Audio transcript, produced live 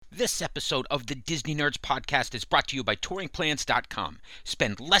This episode of the Disney Nerds podcast is brought to you by touringplans.com.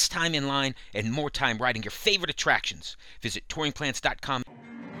 Spend less time in line and more time riding your favorite attractions. Visit touringplans.com.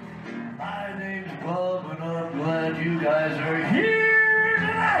 My name's Bob, and I'm glad you guys are here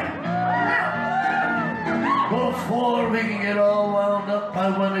tonight. Before we can get all wound up,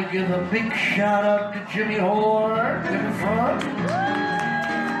 I want to give a big shout out to Jimmy Horn in front.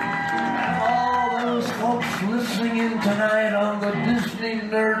 And all those folks listening in tonight on the Disney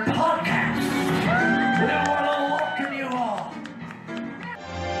Nerd Podcast. We want to welcome you all.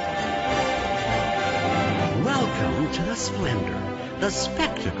 Welcome to the splendor, the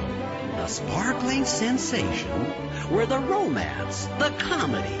spectacle, the sparkling sensation, where the romance, the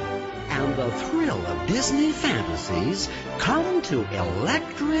comedy, and the thrill of Disney fantasies come to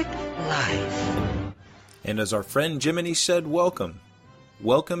electric life. And as our friend Jiminy said, welcome.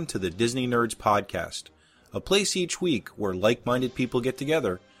 Welcome to the Disney Nerds Podcast, a place each week where like-minded people get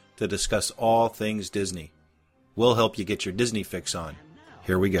together to discuss all things Disney. We'll help you get your Disney fix on.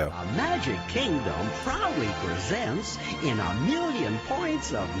 Here we go. The Magic Kingdom proudly presents, in a million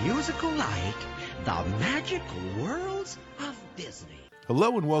points of musical light, the magical worlds of Disney.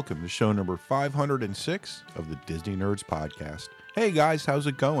 Hello and welcome to show number 506 of the Disney Nerds Podcast. Hey guys, how's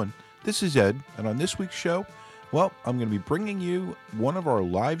it going? This is Ed, and on this week's show, well, I'm going to be bringing you one of our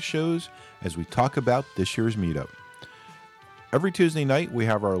live shows as we talk about this year's meetup. Every Tuesday night, we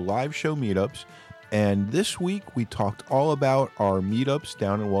have our live show meetups, and this week we talked all about our meetups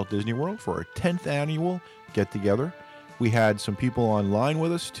down in Walt Disney World for our 10th annual get-together. We had some people online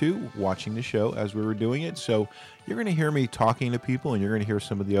with us, too, watching the show as we were doing it, so you're going to hear me talking to people, and you're going to hear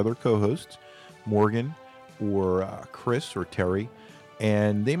some of the other co-hosts, Morgan or Chris or Terry,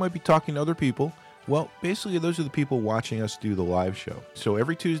 and they might be talking to other people. Well, basically, those are the people watching us do the live show. So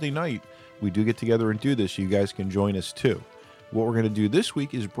every Tuesday night, we do get together and do this. So you guys can join us, too. What we're going to do this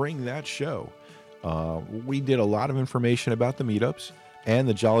week is bring that show. We did a lot of information about the meetups and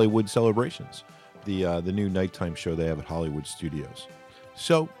the Jollywood celebrations, the new nighttime show they have at Hollywood Studios.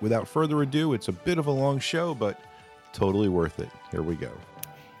 So without further ado, it's a bit of a long show, but totally worth it. Here we go.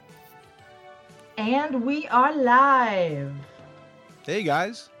 And we are live. Hey,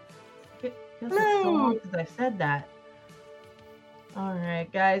 guys. Feels like so long since I said that. All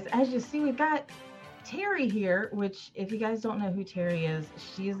right, guys. As you see, we've got Terry here, which if you guys don't know who Terry is,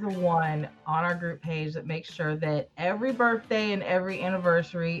 she's the one on our group page that makes sure that every birthday and every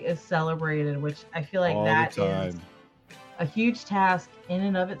anniversary is celebrated, which I feel like All that the time. is a huge task in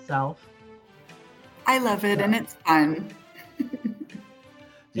and of itself. I love it, and it's fun.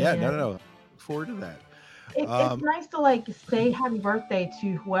 Yeah, no. Look forward to that. It's nice to like say happy birthday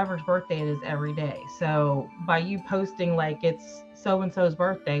to whoever's birthday it is every day. So by you posting like it's so and so's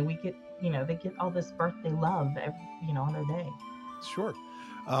birthday, we get, they get all this birthday love on their day. Sure.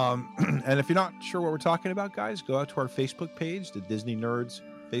 And if you're not sure what we're talking about, guys, go out to our Facebook page, the Disney Nerds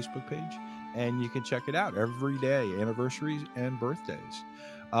Facebook page, and you can check it out every day, anniversaries and birthdays.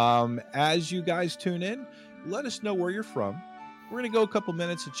 As you guys tune in, let us know where you're from. We're going to go a couple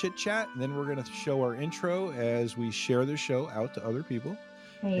minutes of chit chat, and then we're going to show our intro as we share the show out to other people.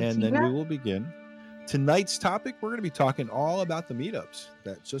 And then we will begin. Tonight's topic, we're going to be talking all about the meetups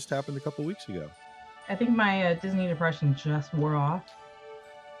that just happened a couple weeks ago. I think my Disney depression just wore off.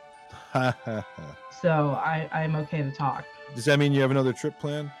 So I'm okay to talk. Does that mean you have another trip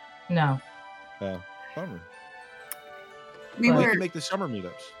planned? No. Oh, bummer. We can make the summer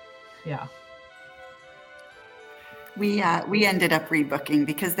meetups. Yeah. We ended up rebooking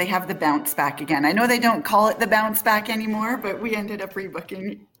because they have the bounce back again. I know they don't call it the bounce back anymore, but we ended up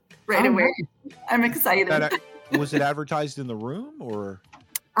rebooking right away. Nice. I'm excited. Was it advertised in the room or?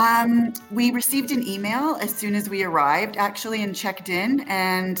 We received an email as soon as we arrived, actually, and checked in,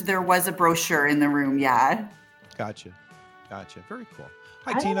 and there was a brochure in the room. Yeah. Gotcha. Very cool.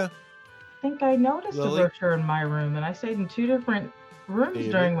 Hi, Tina. I think I noticed Lily? a brochure in my room, and I stayed in 2 different rooms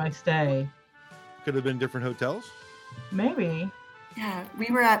David? during my stay. Could have been different hotels. Maybe. Yeah, we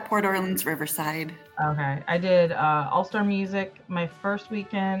were at Port Orleans Riverside. Okay. I did All-Star Music my first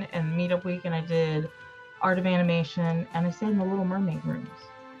weekend, and Meetup weekend I did Art of Animation, and I stayed in the Little Mermaid rooms.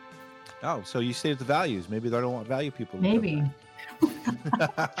 Oh, so you stayed at the Values. Maybe they don't want value people. to Maybe.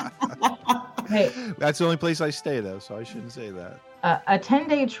 come Hey, That's the only place I stay, though, so I shouldn't say that. a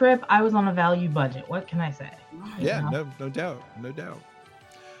 10-day trip, I was on a value budget. What can I say? Yeah, You know? no doubt.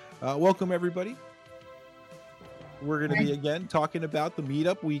 Welcome, everybody. We're going to be, again, talking about the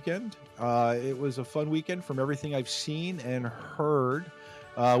meetup weekend. It was a fun weekend from everything I've seen and heard.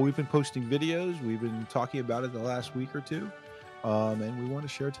 We've been posting videos. We've been talking about it the last week or two, and we want to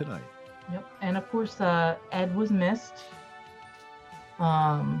share tonight. Yep. And of course, Ed was missed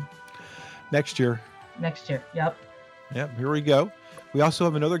Next year. Next year. Yep. Yep, here we go. We also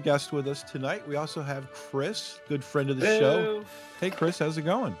have another guest with us tonight. We also have Chris, good friend of the show. Hey, Chris, how's it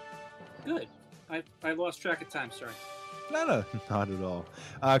going? Good. I lost track of time, sorry. No, not at all.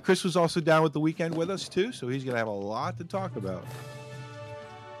 Chris was also down with the weekend with us, too, so he's going to have a lot to talk about.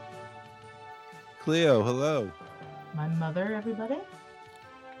 Cleo, hello. My mother, everybody.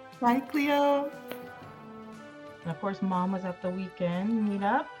 Hi, Cleo. And of course, Mom was at the weekend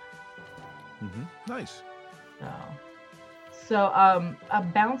meetup. Nice. So a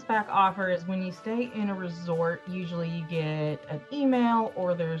bounce back offer is when you stay in a resort, usually you get an email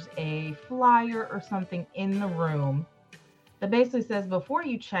or there's a flyer or something in the room that basically says before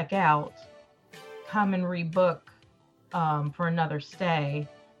you check out, come and rebook for another stay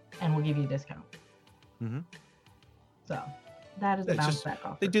and we'll give you a discount. So that is a bounce back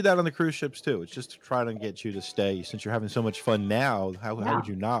offer. They do that on the cruise ships too. It's just to try to get you to stay. Since you're having so much fun now, how would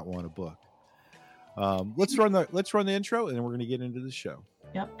you not want to book? Let's run the intro and then we're going to get into the show.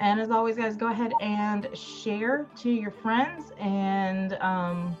 Yep. And as always, guys, go ahead and share to your friends, and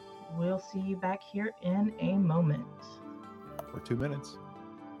we'll see you back here in a moment. For 2 minutes.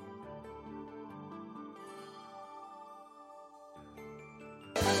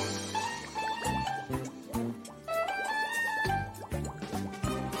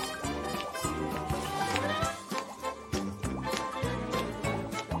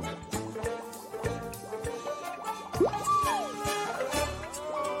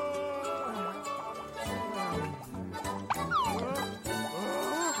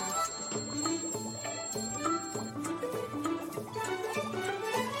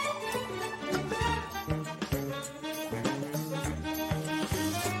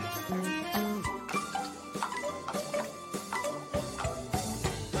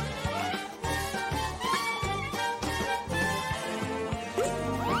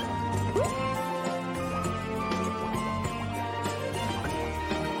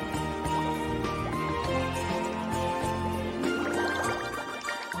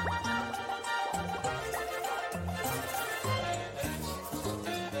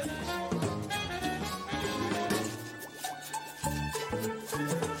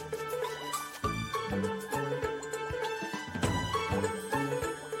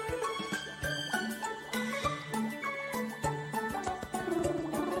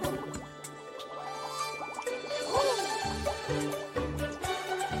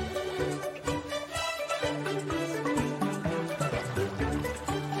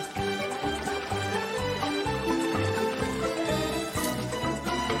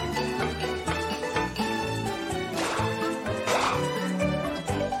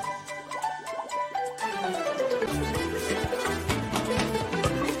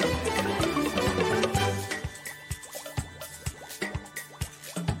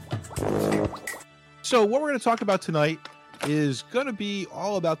 So what we're going to talk about tonight is going to be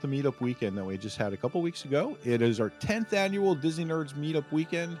all about the meetup weekend that we just had a couple weeks ago. It is our 10th annual Disney Nerds meetup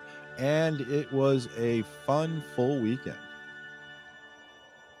weekend, and it was a fun, full weekend.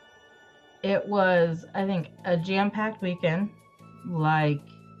 It was, I think, a jam-packed weekend, like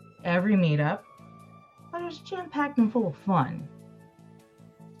every meetup, but it was jam-packed and full of fun.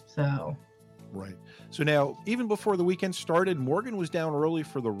 So. Right. So now, even before the weekend started, Morgan was down early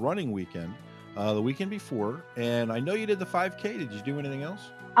for the running weekend. The weekend before, and I know you did the 5K. Did you do anything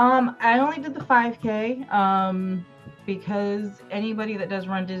else? I only did the 5K because anybody that does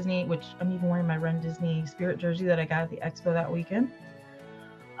Run Disney, which I'm even wearing my Run Disney Spirit jersey that I got at the expo that weekend.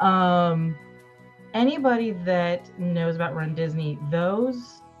 Anybody that knows about Run Disney,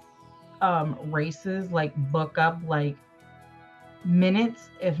 those races like book up like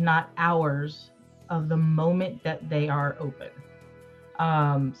minutes, if not hours, of the moment that they are open.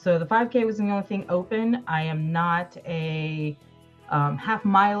 So the 5K was the only thing open. I am not a half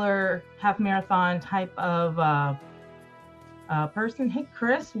miler, half marathon type of person. Hey,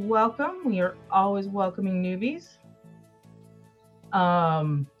 Chris, welcome. We are always welcoming newbies.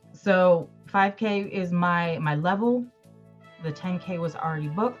 So 5K is my level. The 10K was already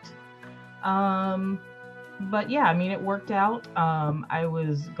booked. But yeah, I mean, it worked out. I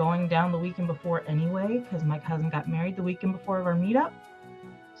was going down the weekend before anyway, because my cousin got married the weekend before of our meetup.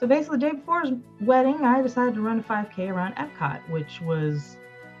 So basically, the day before his wedding, I decided to run a 5K around Epcot, which was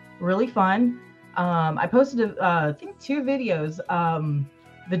really fun. I posted, I think, 2 videos.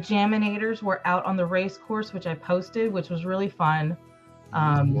 The Jaminators were out on the race course, which I posted, which was really fun.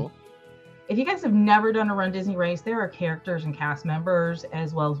 Cool. If you guys have never done a Run Disney race, there are characters and cast members,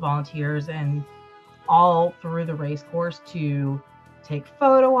 as well as volunteers, and all through the race course to take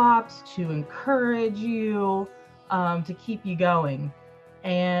photo ops, to encourage you, to keep you going.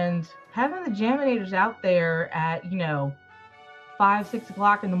 And having the Jaminators out there at 5-6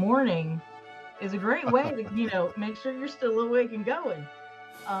 o'clock in the morning is a great way to make sure you're still awake and going.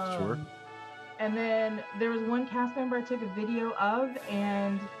 Sure. And then there was one cast member I took a video of,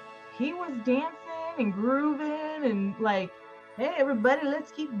 and he was dancing and grooving and like, hey everybody,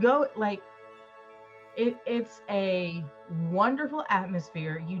 let's keep going. Like, it's a wonderful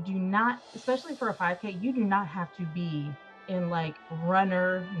atmosphere. You do not, especially for a 5K, you do not have to be in like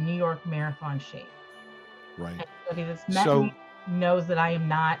runner New York Marathon shape. Right. Anybody that's met me knows that I am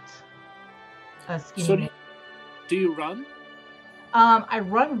not a skinny. So do you run? I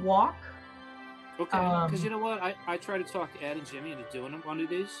run walk. Okay, because you know what? I try to talk Ed and Jimmy into doing one of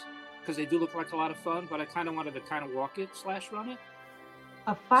these because they do look like a lot of fun, but I kind of wanted to kind of walk it / run it.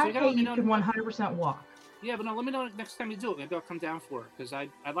 A 5K you can 100% walk. Yeah, but no, let me know next time you do it. Maybe I'll come down for it because I'd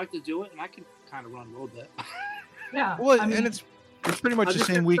like to do it and I can kind of run a little bit. Yeah. Well, and it's pretty much the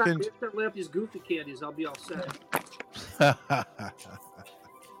same weekend. If I lay up these goofy candies, I'll be all set.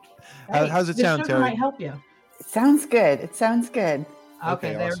 How's it sound, Terry? Might help you. It sounds good. It sounds good.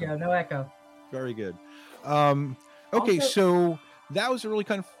 Okay, there awesome. we go. No echo. Very good. Okay, so that was a really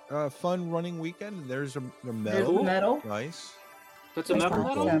kind of fun running weekend. There's a medal. There's a medal. Nice. That's a medal.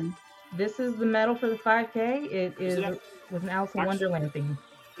 Awesome. This is the medal for the 5K. It is with an Alice in Wonderland theme.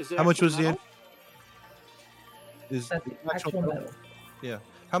 How much was medal? That's the actual medal. Yeah.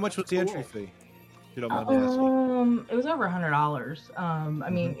 How much was the entry fee? If you don't mind me asking. It was over $100. I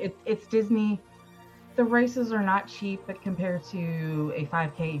mean, it's Disney. The races are not cheap, but compared to a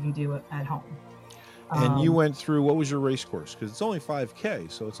 5K, you can do it at home. And you went through, what was your race course? Because it's only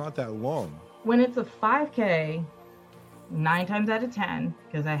 5K, so it's not that long. When it's a 5K, 9 times out of 10,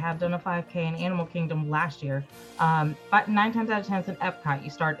 because I have done a 5K in Animal Kingdom last year, but 9 times out of 10 it's an Epcot. You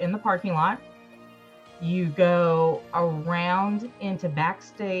start in the parking lot, you go around into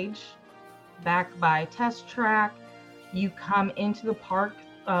backstage, back by Test Track, you come into the park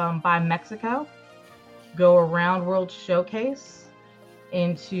by Mexico, go around World Showcase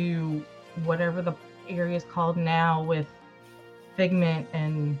into whatever the area is called now with Figment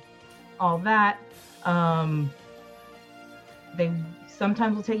and all that. They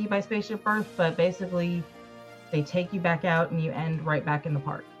sometimes will take you by Spaceship Earth, but basically they take you back out and you end right back in the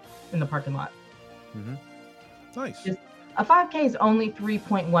parking lot. Mm-hmm. Nice. A 5K is only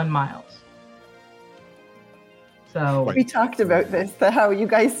 3.1 miles. So we talked about this, how you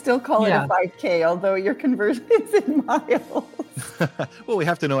guys still call it a 5K, although your conversion is in miles. Well, we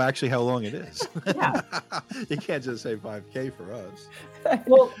have to know actually how long it is. Yeah. You can't just say 5K for us.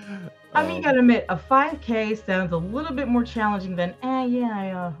 Well, I mean, you gotta admit, a 5K sounds a little bit more challenging than, I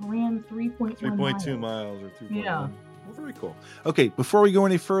ran 3.2 miles or 2.1. Yeah. Well, very cool. Okay, before we go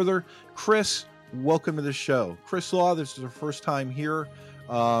any further, Chris, welcome to the show. Chris Law, this is her first time here.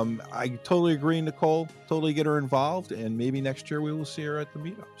 I totally agree, Nicole. Totally get her involved, and maybe next year we will see her at the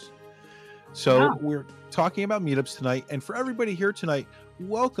meetups. So we're talking about meetups tonight, and for everybody here tonight,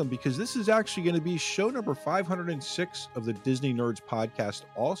 welcome, because this is actually going to be show number 506 of the Disney Nerds podcast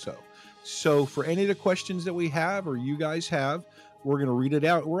also. So for any of the questions that we have or you guys have, we're going to read it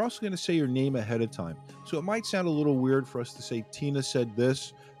out. We're also going to say your name ahead of time. So it might sound a little weird for us to say Tina said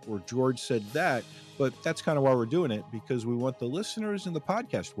this or George said that, but that's kind of why we're doing it, because we want the listeners in the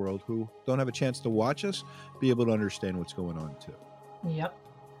podcast world who don't have a chance to watch us be able to understand what's going on too. Yep.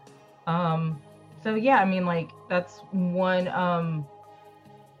 So yeah, I mean, like, that's one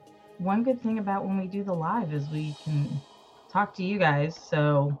good thing about when we do the live is we can talk to you guys.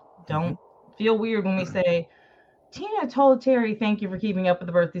 So don't feel weird when we say, Tina told Terry, thank you for keeping up with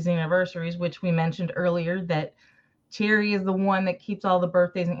the birthdays and anniversaries, which we mentioned earlier that Terry is the one that keeps all the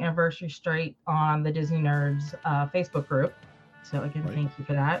birthdays and anniversaries straight on the Disney Nerds Facebook group. So again, thank you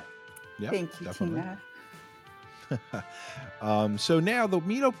for that. Yeah, thank you, definitely. Tina. So now the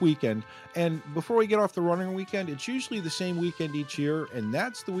meetup weekend, and before we get off the running weekend, it's usually the same weekend each year, and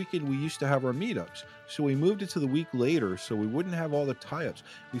that's the weekend we used to have our meetups. So we moved it to the week later so we wouldn't have all the tie-ups.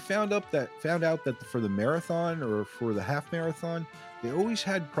 We found out that for the marathon or for the half marathon, they always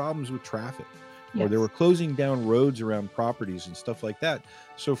had problems with traffic. Or they were closing down roads around properties and stuff like that.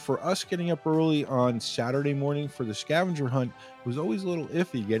 So for us getting up early on Saturday morning for the scavenger hunt was always a little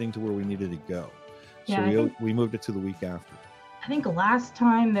iffy getting to where we needed to go. So we moved it to the week after. I think last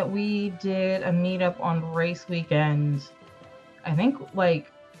time that we did a meetup on race weekend, I think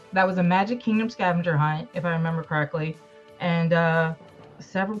like that was a Magic Kingdom scavenger hunt, if I remember correctly. And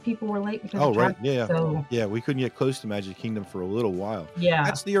several people were late because of traffic. Yeah. So, yeah, we couldn't get close to Magic Kingdom for a little while. Yeah.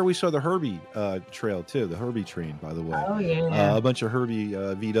 That's the year we saw the Herbie trail too, the Herbie train, by the way. Oh, yeah. A bunch of Herbie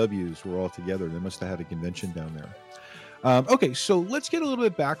VWs were all together. They must have had a convention down there. Okay, so let's get a little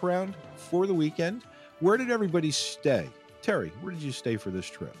bit background for the weekend. Where did everybody stay? Terry, where did you stay for this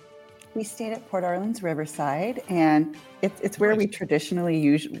trip? We stayed at Port Orleans Riverside, and it's where we traditionally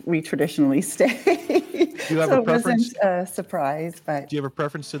stay. Do you have so a preference? It wasn't a surprise, but do you have a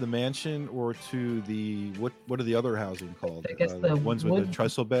preference to the mansion or to the what are the other housing called? I guess the ones with the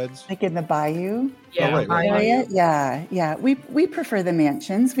trestle beds, like in the bayou Yeah, area. Yeah. We prefer the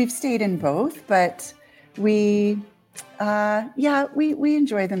mansions. We've stayed in both, but we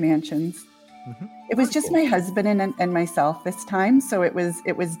enjoy the mansions. Mm-hmm. It was just my husband and myself this time, so it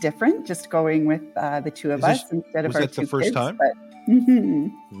was different, just going with the two of us instead of our two kids. Was that the first time? But,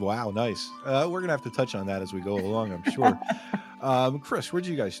 Wow, nice. We're gonna have to touch on that as we go along, I'm sure. Chris, where'd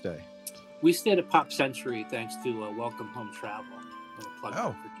you guys stay? We stayed at Pop Century, thanks to Welcome Home Travel.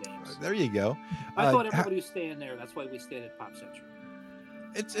 Oh, for James. There you go. I thought everybody was staying there. That's why we stayed at Pop Century.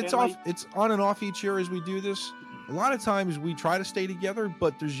 It's on and off each year as we do this. A lot of times we try to stay together,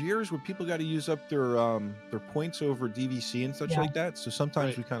 but there's years where people got to use up their points over DVC and such like that. So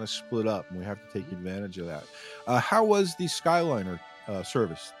sometimes we kind of split up, and we have to take advantage of that. How was the Skyliner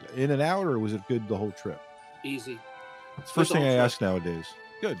service? In and out, or was it good the whole trip? Easy. It's the first thing I ask nowadays.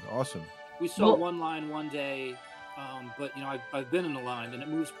 Good, awesome. We saw one line one day, but I've been in the line, and it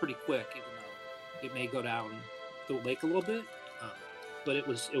moves pretty quick, even though it may go down the lake a little bit. But it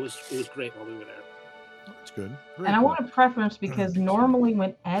was great while we were there. That's good. I want to preference, because normally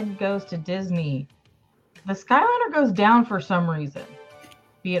when Ed goes to Disney, the Skyliner goes down for some reason,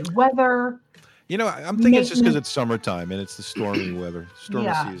 be it weather. I'm thinking it's just because it's summertime and it's the stormy weather,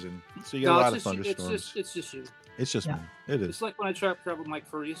 season. So you get a lot of thunderstorms. It's just you. It's just me. It is. It's like when I travel with Mike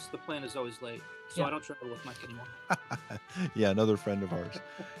Furious, the plane is always late, so I don't travel with Mike anymore. Yeah, another friend of ours.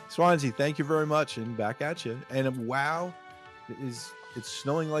 Swansea, thank you very much, and back at you. And wow, it's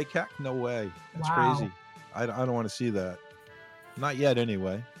snowing like heck? No way. That's crazy. I don't want to see that. Not yet,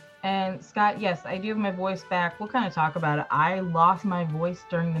 anyway. And Scott, yes, I do have my voice back. We'll kind of talk about it. I lost my voice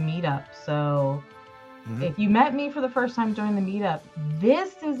during the meetup. So if you met me for the first time during the meetup,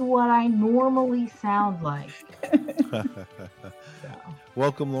 this is what I normally sound like.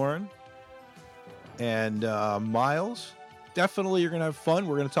 Welcome, Lauren. And Miles, definitely you're going to have fun.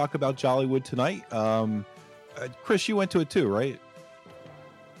 We're going to talk about Jollywood tonight. Chris, you went to it too, right?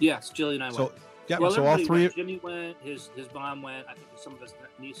 Yes, Jilly and I went. Yeah, well, so all three. Jimmy went. His mom went. I think some of his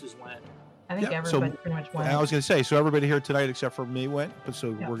nieces went. I think everybody pretty much went. I was going to say, so everybody here tonight except for me went.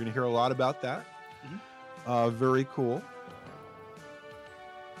 So we're going to hear a lot about that. Very cool.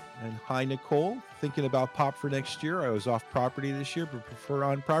 And hi, Nicole. Thinking about Pop for next year. I was off property this year, but prefer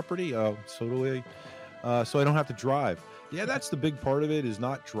on property. So do I. So I don't have to drive. Yeah, that's the big part of it, is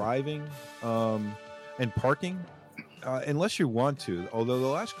not driving and parking. Unless you want to, although the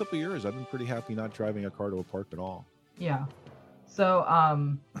last couple of years I've been pretty happy not driving a car to a park at all. Yeah. So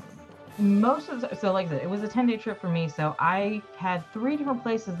like I said, it was a 10-day trip for me. So I had 3 different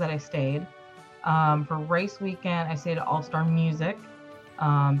places that I stayed. For race weekend, I stayed at All Star Music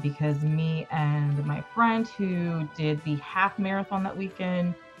because me and my friend who did the half marathon that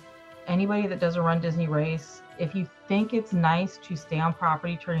weekend, anybody that does a Run Disney race, if you think it's nice to stay on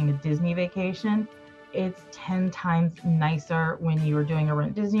property during a Disney vacation, it's 10 times nicer when you are doing a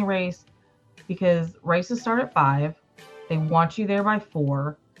Rent Disney race, because races start at 5. They want you there by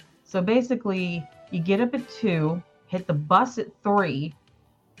 4. So basically, you get up at 2, hit the bus at 3.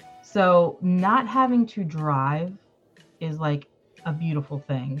 So not having to drive is like a beautiful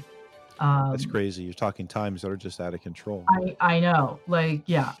thing. That's crazy. You're talking times that are just out of control. I know. I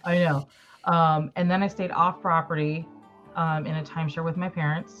know. And then I stayed off property in a timeshare with my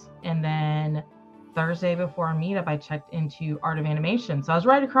parents. And then Thursday before our meetup, I checked into Art of Animation. So I was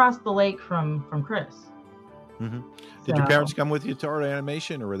right across the lake from Chris. Did your parents come with you to Art of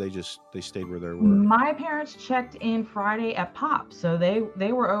Animation, or were they stayed where they were? My parents checked in Friday at Pop, so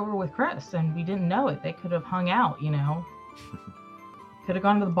they were over with Chris, and we didn't know it. They could have hung out, could have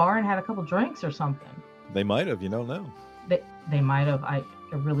gone to the bar and had a couple drinks or something. They might have. You don't know. They might have. I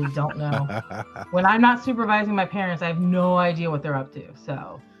really don't know. When I'm not supervising my parents, I have no idea what they're up to.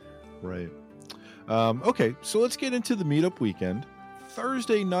 So. Right. Okay, so let's get into the meetup weekend.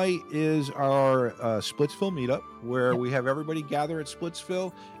 Thursday night is our Splitsville meetup, where we have everybody gather at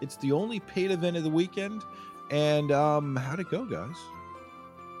Splitsville. It's the only paid event of the weekend. And how'd it go, guys?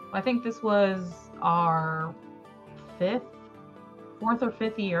 I think this was our 4th or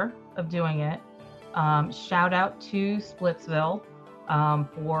 5th year of doing it. Shout out to Splitsville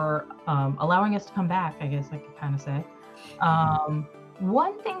for allowing us to come back, I guess I could kind of say.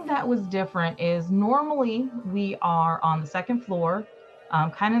 One thing that was different is normally we are on the 2nd floor,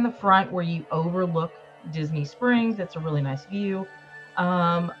 kind of in the front where you overlook Disney Springs. It's a really nice view.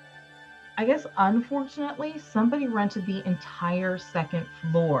 I guess unfortunately, somebody rented the entire second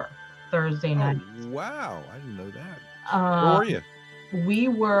floor Thursday night. Oh, wow. I didn't know that. Where were you? We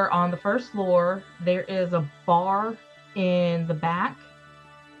were on the first floor. There is a bar in the back.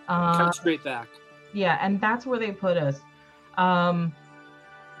 Kind of straight back. Yeah, and that's where they put us.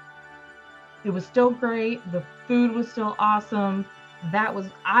 It was still great. The food was still awesome.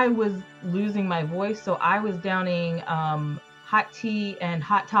 I was losing my voice, so I was downing hot tea and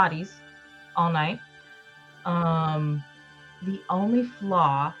hot toddies all night. The only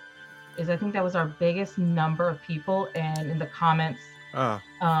flaw is I think that was our biggest number of people, and in the comments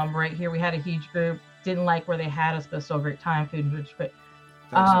right here, we had a huge group. Didn't like where they had us, but still a great time. Food was great.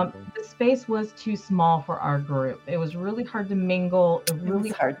 The space was too small for our group. It was really hard to mingle. It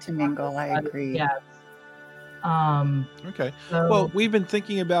was hard to mingle. I agree. Yes. Okay. Well, we've been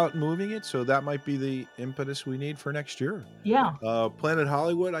thinking about moving it, so that might be the impetus we need for next year. Yeah. Planet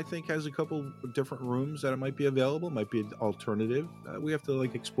Hollywood, I think, has a couple of different rooms that it might be available. Might be an alternative. We have to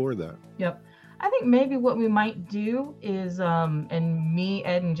explore that. Yep. I think maybe what we might do is, and me,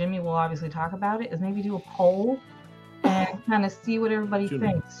 Ed, and Jimmy will obviously talk about it, is maybe do a poll and kind of see what everybody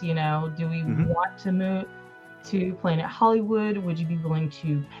thinks. Do we want to move to Planet Hollywood? Would you be willing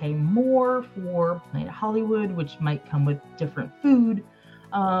to pay more for Planet Hollywood, which might come with different food?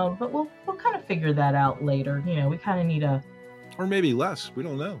 But we'll kind of figure that out later. We kind of need or maybe less. We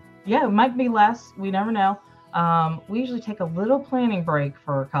don't know. Yeah, it might be less. We never know. We usually take a little planning break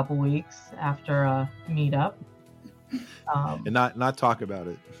for a couple weeks after a meetup. And not talk about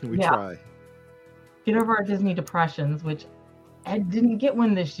it. We try. Get over our Disney depressions, which Ed didn't get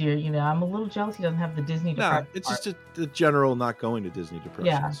one this year. I'm a little jealous he doesn't have the Disney depression. No, it's just the general not going to Disney depression.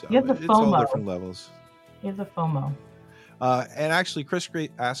 Yeah, so you have the FOMO. It's all different levels. You have the FOMO. And actually, Chris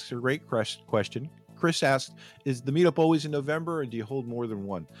asks a great question. Chris asked, is the meetup always in November, or do you hold more than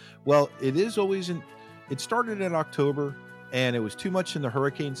one? Well, it is always it started in October, and it was too much in the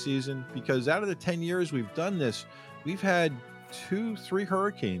hurricane season, because out of the 10 years we've done this, we've had 2-3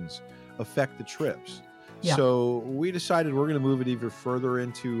 hurricanes affect the trips. Yeah. So we decided we're going to move it either further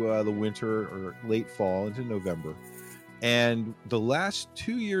into the winter or late fall into November. And the last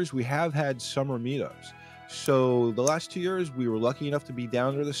 2 years we have had summer meetups. So the last 2 years we were lucky enough to be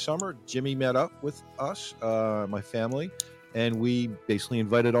down there this summer. Jimmy met up with us, my family, and we basically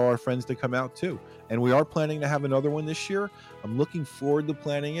invited all our friends to come out too. And we are planning to have another one this year. I'm looking forward to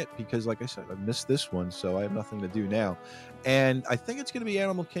planning it because, like I said, I missed this one, so I have nothing to do now. And I think it's going to be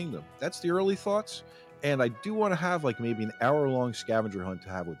Animal Kingdom. That's the early thoughts. And I do want to have maybe an hour-long scavenger hunt to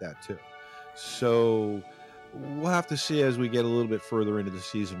have with that too. So we'll have to see as we get a little bit further into the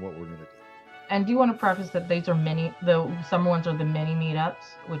season what we're going to do. And do you want to preface that these are the summer ones are the mini meetups,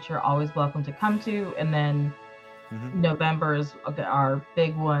 which you're always welcome to come to. And then November is our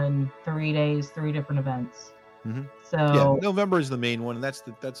big one, 3 days, 3 different events. So yeah, November is the main one, and that's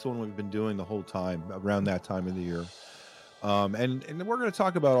the one we've been doing the whole time around that time of the year. And we're going to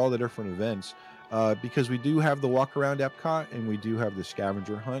talk about all the different events because we do have the walk around Epcot and we do have the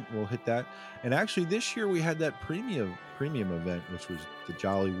scavenger hunt. We'll hit that. And actually this year we had that premium event, which was the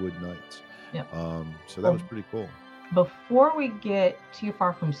Jollywood Nights. Yep. So that was pretty cool. Before we get too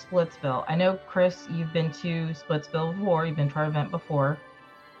far from Splitsville, I know, Chris, you've been to Splitsville before. You've been to our event before.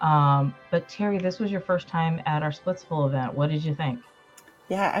 But Terry, this was your first time at our Splitsville event. What did you think?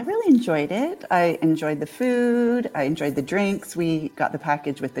 Yeah, I really enjoyed it. I enjoyed the food. I enjoyed the drinks. We got the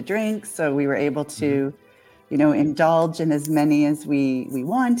package with the drinks, so we were able to, indulge in as many as we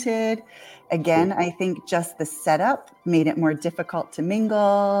wanted. Again, I think just the setup made it more difficult to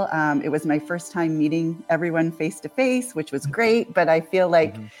mingle. It was my first time meeting everyone face to face, which was great, but I feel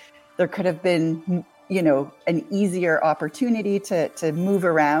like there could have been, an easier opportunity to move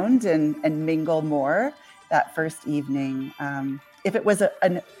around and mingle more that first evening. If it was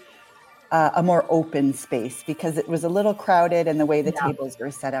a more open space, because it was a little crowded and the way the tables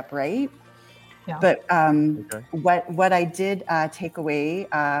were set up, right? Yeah. But what I did take away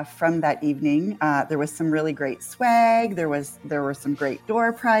from that evening, there was some really great swag. There were some great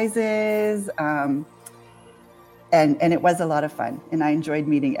door prizes, and it was a lot of fun. And I enjoyed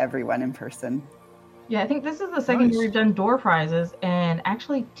meeting everyone in person. Yeah, I think this is the second year we've done door prizes, and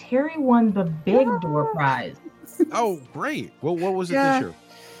actually Terry won the big door prize. Oh, great! Well, what was it this year?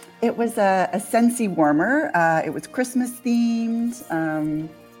 It was a Scentsy warmer. It was Christmas themed.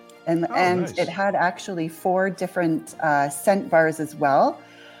 And nice. It had actually 4 different scent bars as well,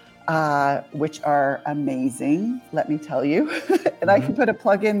 which are amazing, let me tell you. And I can put a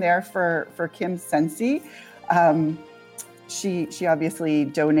plug in there for Kim Scentsy. she obviously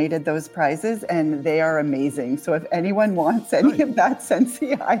donated those prizes, and they are amazing. So if anyone wants any of that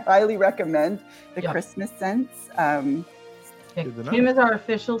Scentsy, I highly recommend the Christmas scents. Kim is our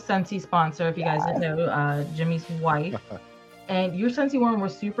official Scentsy sponsor. If you guys didn't know, Jimmy's wife. And your Scentsy one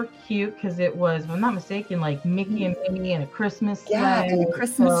was super cute because it was, if I'm not mistaken, like Mickey and Minnie and a Christmas sleigh. And a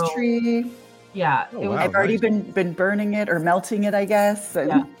Christmas tree. Yeah. I've already been burning it or melting it, I guess.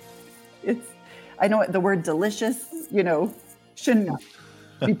 And I know the word delicious, shouldn't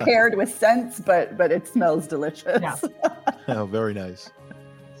be paired with scents, but it smells delicious. Yeah. Oh, very nice.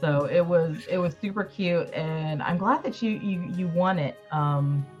 So it was super cute, and I'm glad that you won it.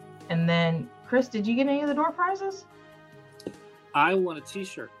 And then Chris, did you get any of the door prizes? I won a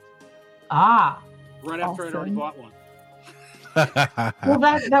T-shirt. Right after I'd already bought one. Well,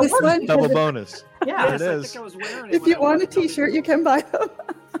 that was double bonus. Yeah, there it is. I think I was wearing it if you want a T-shirt, you can buy them.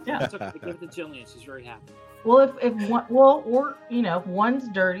 Yeah, I gave it to Jillian. She's very happy. Well, if one's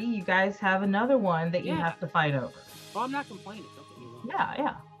dirty, you guys have another one that you have to fight over. Oh, I'm not complaining. Don't get me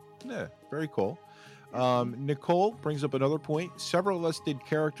wrong. Yeah, very cool. Nicole brings up another point. Several of us did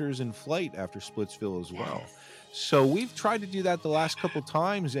characters in flight after Splitsville as well. So we've tried to do that the last couple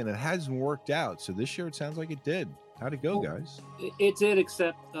times, and it hasn't worked out. So this year it sounds like it did. How'd it go, guys? It did,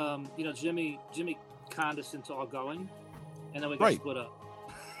 except Jimmy conned us into all going, and then we got split up.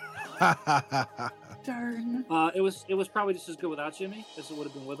 Darn. It was probably just as good without Jimmy as it would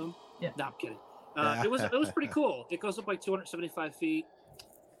have been with him. Yeah. No, I'm kidding. It was pretty cool. It goes up like 275 feet.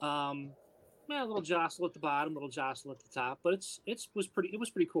 A little jostle at the bottom, a little jostle at the top, but it was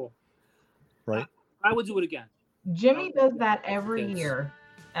pretty cool. Right. I would do it again. Jimmy does that every year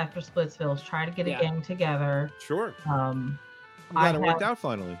after Splitsville. Try to get a gang together. Sure. It worked out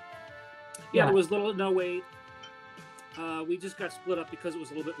finally. Yeah, there was no wait. We just got split up because it was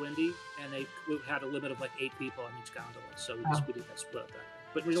a little bit windy, and we had a limit of like 8 people on each gondola, so we did got split up.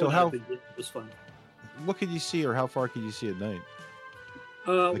 But it was fun. What could you see, or how far could you see at night?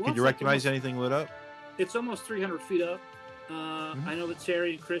 Could you recognize anything lit up? It's almost 300 feet up. I know that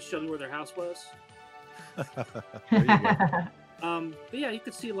Terry and Chris showed me where their house was. There you go. But yeah, you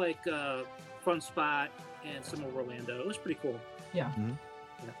could see like Fun Spot and some of Orlando. It was pretty cool. Yeah. Mm-hmm.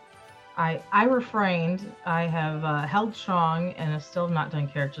 I refrained. I have held strong and have still not done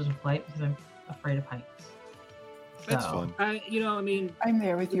characters in flight because I'm afraid of heights. That's fun. I'm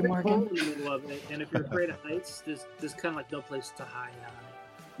there with you, Morgan. In the middle of it, and if you're afraid of heights, there's kind of like no place to hide on it.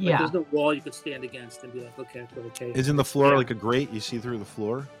 Yeah. There's no wall you could stand against and be like, okay, I feel okay. Isn't the floor like a grate? You see through the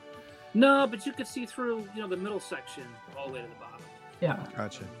floor? No, but you could see through, the middle section all the way to the bottom. Yeah.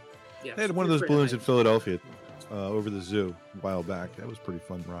 Gotcha. Yeah. They had one of those balloons in Philadelphia over the zoo a while back. That was a pretty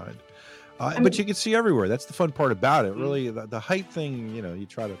fun ride. But you can see everywhere. That's the fun part about it. Really, the height thing, you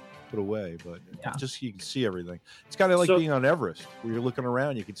try to put away, but just you can see everything. It's kind of like being on Everest, where you're looking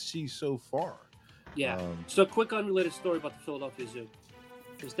around, you can see so far. Yeah. So quick unrelated story about the Philadelphia Zoo.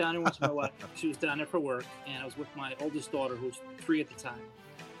 I was down there once with my wife. She was down there for work, and I was with my oldest daughter, who was 3 at the time.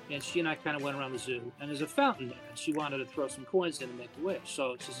 And she and I kind of went around the zoo, and there's a fountain there, and she wanted to throw some coins in and make a wish.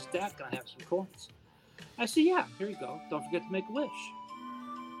 So she says, Dad, can I have some coins? I said, yeah, here you go. Don't forget to make a wish.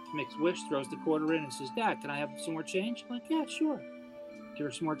 She makes a wish, throws the quarter in, and says, Dad, can I have some more change? I'm like, yeah, sure. Give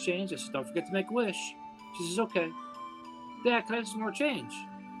her some more change. I said, don't forget to make a wish. She says, okay. Dad, can I have some more change?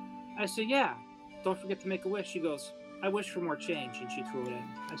 I said, yeah. Don't forget to make a wish. She goes, I wish for more change, and she threw it in.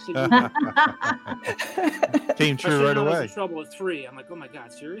 I said, came true right away. In trouble at 3. I'm like, oh my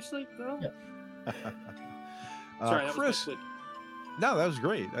God, seriously, girl? Yeah. Sorry, Chris. No, that was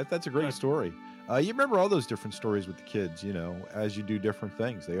great. That's a great story. You remember all those different stories with the kids, as you do different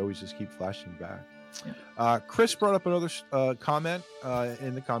things. They always just keep flashing back. Yeah. Chris brought up another comment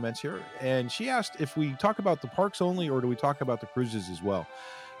in the comments here, and she asked if we talk about the parks only or do we talk about the cruises as well?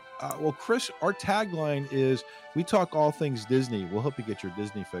 Well, Chris, our tagline is we talk all things Disney. We'll help you get your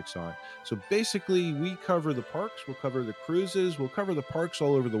Disney fix on. So basically, we cover the parks, we'll cover the cruises, we'll cover the parks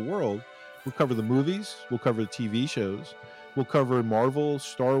all over the world. We'll cover the movies, we'll cover the TV shows, we'll cover Marvel,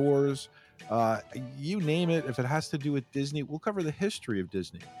 Star Wars, you name it. If it has to do with Disney, we'll cover the history of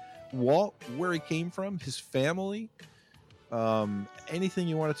Disney. Walt, where he came from, his family, anything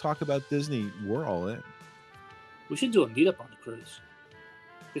you want to talk about Disney, we're all in. We should do a meetup on the cruise.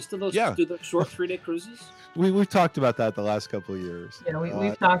 Is still those do the short 3-day cruises? We've talked about that the last couple of years. Yeah,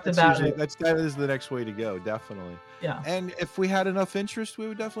 we've talked about it. That is the next way to go, definitely. Yeah. And if we had enough interest, we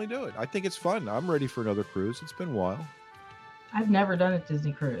would definitely do it. I think it's fun. I'm ready for another cruise. It's been a while. I've never done a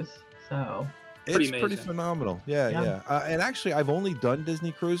Disney cruise, so it's pretty phenomenal. Yeah. And actually, I've only done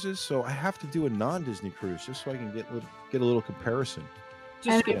Disney cruises, so I have to do a non-Disney cruise just so I can get a little comparison.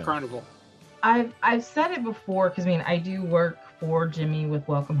 Just skip Carnival. I've said it before because I mean I do work for Jimmy with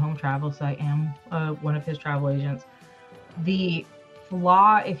Welcome Home Travel, so I am one of his travel agents. The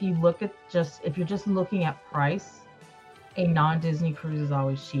flaw, if you look at if you're just looking at price, a non-Disney cruise is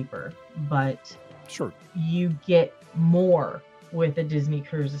always cheaper, but Sure. you get more with a Disney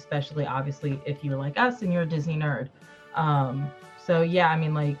cruise, especially obviously if you're like us and you're a Disney nerd. So yeah, I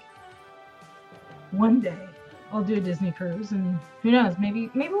mean, like one day I'll do a Disney cruise, and who knows, maybe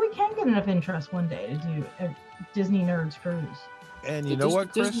we can get enough interest one day to do a Disney nerds cruise. And you know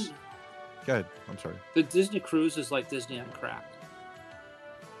what, Chris? Disney, Go ahead. I'm sorry. the Disney cruise is like Disney on crack.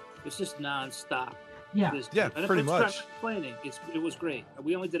 It's just nonstop. Yeah. Disney. Yeah, And if pretty it's much. not complaining, it was great.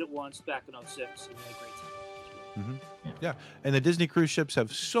 We only did it once back in 06, and we had a great time. Yeah, and the Disney cruise ships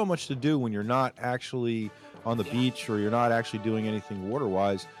have so much to do when you're not actually on the beach or you're not actually doing anything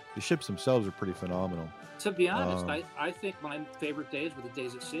water-wise. The ships themselves are pretty phenomenal. To be honest, I think my favorite days were the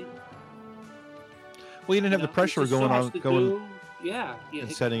days at sea. Well, you didn't have the There's pressure just so going much on, to going do. Yeah,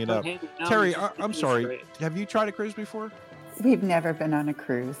 and setting it come up. hang out. Terry, It I'm was sorry. great. Have you tried a cruise before? We've never been on a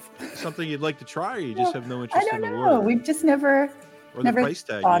cruise. Something you'd like to try, or you just have no I interest don't in the know. water? We've just never Or the never price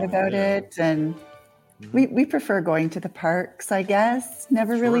tag thought even, about yeah. it, and Mhm. we prefer going to the parks, I guess.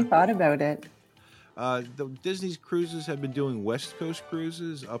 Never really Sure. thought about it. The Disney's cruises have been doing West Coast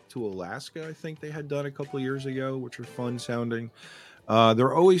cruises up to Alaska. I think they had done a couple of years ago, which are fun sounding.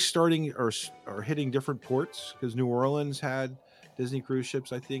 They're always starting or hitting different ports because New Orleans had Disney cruise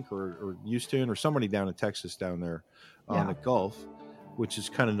ships, I think, or Houston, or somebody down in Texas down there on the Gulf, which is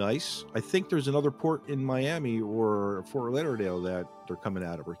kind of nice. I think there's another port in Miami or Fort Lauderdale that they're coming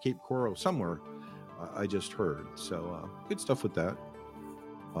out of, or Cape Coral, somewhere. I just heard. So good stuff with that.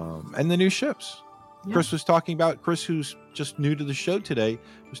 And the new ships. Yeah. Chris was talking about, Chris, who's just new to the show today,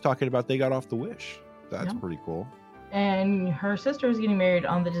 was talking about they got off the Wish. That's Yeah. pretty cool. And her sister is getting married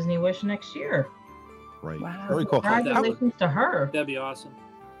on the Disney Wish next year. Right. Wow. Very cool. How, Congratulations to her. That'd be awesome.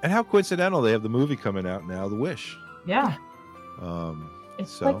 and how coincidental they have the movie coming out now, The Wish. Yeah.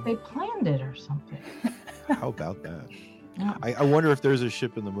 It's So like they planned it or something. how about that? Yeah. I wonder if there's a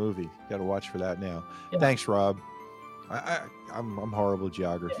ship in the movie. Got to watch for that now. Yeah. Thanks, Rob. I'm horrible at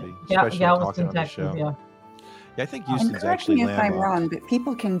geography, Yeah, especially Galveston, talking on the Texas. show. Yeah. Yeah, I think And Houston's correct actually me if I'm landlocked. wrong, but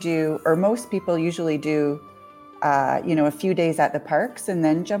people can do, or most people usually do, a few days at the parks and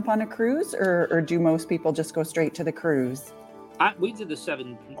then jump on a cruise, or do most people just go straight to the cruise? We did the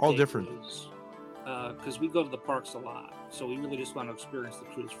 7 All day different. cruise because we go to the parks a lot, so we really just want to experience the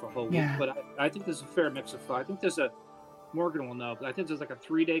cruise for a whole week. Yeah. But I think there's a fair mix of fun. I think there's a Morgan will know, but I think there's like a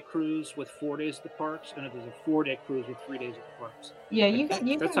 3-day cruise with 4 days at the parks, and there's a 4-day cruise with 3 days at the parks. Yeah, you can.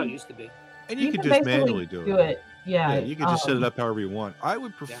 That's how it used to be. And you could can just basically manually do it. Yeah. Yeah, you can just set it um, up however you want. I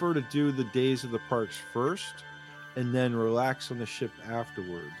would prefer to do the days of the parks first, and then relax on the ship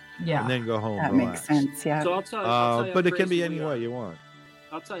afterward, Yeah. and then go home. That relax. makes sense. Yeah. So I'll tell you how But it can be crazy any we way are. you want.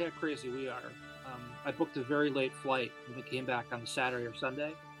 I'll tell you how crazy we are. I booked a very late flight when we came back on Saturday or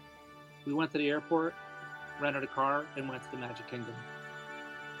Sunday. We went to the airport, rented a car, and went to the Magic Kingdom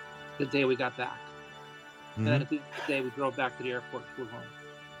the day we got back. And then at the end of the day, we drove back to the airport and flew home.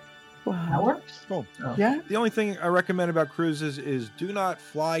 That Wow. works. Cool. Oh. Yeah. The only thing I recommend about cruises is do not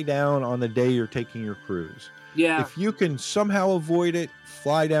fly down on the day you're taking your cruise. Yeah, If you can somehow avoid it,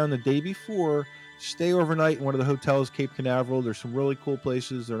 fly down the day before, stay overnight in one of the hotels, Cape Canaveral. There's some really cool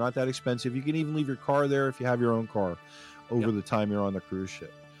places. They're not that expensive. You can even leave your car there if you have your own car over Yep. the time you're on the cruise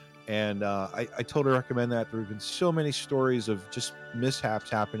ship. And I totally recommend that. There have been so many stories of just mishaps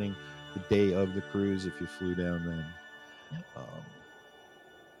happening the day of the cruise if you flew down then.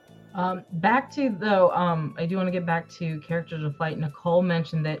 Back to though, I do want to get back to characters of flight. Nicole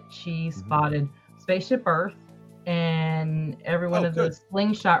mentioned that she Mm-hmm. spotted Spaceship Earth and every one Oh, of good. the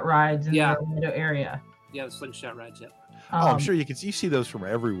slingshot rides in Yeah. the Orlando area. yeah, the slingshot rides. Yeah, Oh, I'm Um, sure you see those from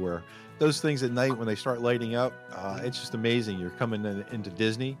everywhere. Those things at night when they start lighting up, it's just amazing. You're coming into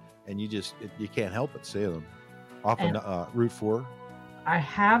Disney and you can't help but see them off And- of Route 4. I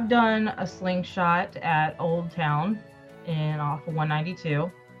have done a slingshot at Old Town and off of 192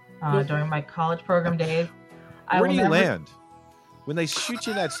 during my college program days. Where do you land? When they shoot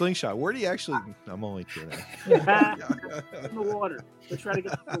you in that slingshot, where do you actually? I'm only kidding. in the water. They try to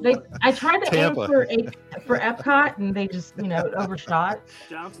get in the water. I tried to Tampa. aim for Epcot and they just overshot.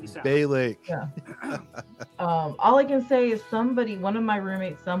 Down to the south. Bay Lake. All I can say is one of my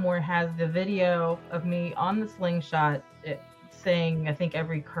roommates somewhere has the video of me on the slingshot saying I think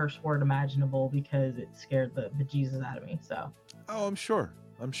every curse word imaginable because it scared the bejesus out of me. So Oh, I'm sure.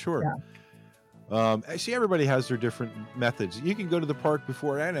 I see everybody has their different methods. You can go to the park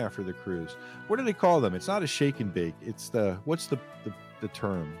before and after the cruise. What do they call them? It's not a shake and bake. It's what's the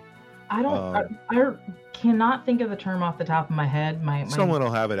term? I don't. I cannot think of the term off the top of my head. My Someone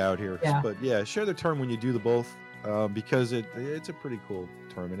will have it out here. Yeah. But yeah, share the term when you do the both, because it's a pretty cool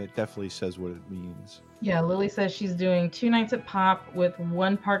term, and it definitely says what it means. Yeah, Lily says she's doing 2 nights at Pop with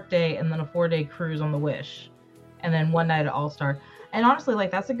 1 park day and then a 4-day cruise on the Wish, and then 1 night at All Star. And honestly,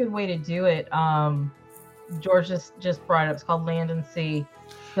 like, that's a good way to do it. George just brought it up. It's called Land and Sea.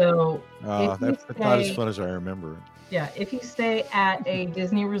 So That's not as fun as I remember. Yeah, if you stay at a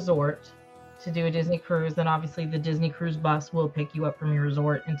Disney resort to do a Disney cruise, then obviously the Disney cruise bus will pick you up from your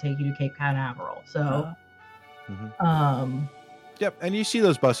resort and take you to Cape Canaveral. So, Yep, and you see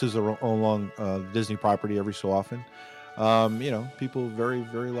those buses along Disney property every so often. People very,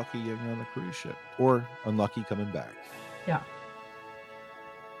 very lucky getting on the cruise ship, or unlucky coming back. Yeah.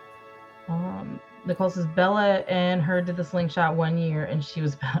 Nicole says Bella and her did the slingshot 1 year, and she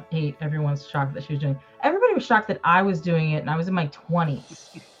was about 8. Everyone's shocked that she was doing. Everybody was shocked that I was doing it, and I was in my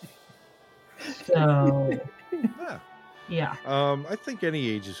 20s. So, yeah. I think any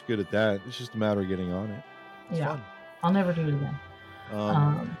age is good at that. It's just a matter of getting on it. It's fun. I'll never do it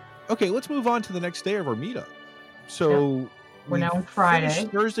again. Okay, let's move on to the next day of our meetup. So we're now on Friday.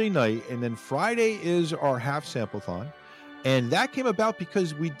 Thursday night, and then Friday is our half sample-thon. And that came about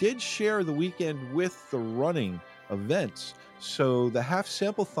because we did share the weekend with the running events. So the half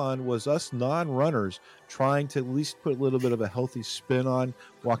sample-thon was us non-runners trying to at least put a little bit of a healthy spin on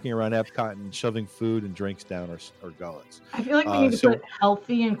walking around Epcot and shoving food and drinks down our gullets. I feel like we need to put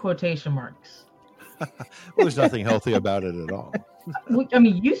healthy in quotation marks. Well, there's nothing healthy about it at all. I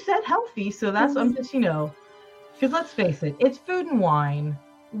mean, you said healthy, so that's, I'm just, because let's face it, it's food and wine.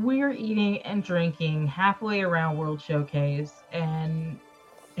 We're eating and drinking halfway around World Showcase and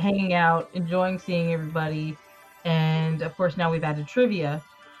hanging out, enjoying seeing everybody. And of course, now we've added trivia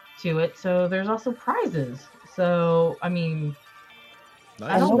to it. So there's also prizes. So, I mean,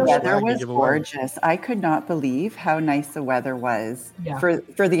 nice. The weather was gorgeous. I could not believe how nice the weather was for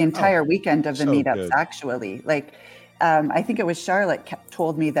the entire weekend of the meetups, good. Actually. Like, I think it was Charlotte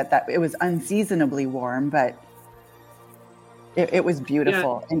told me that it was unseasonably warm, but it was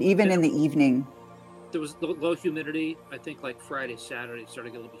beautiful. And even in the evening. There was low humidity. I think like Friday, Saturday, it started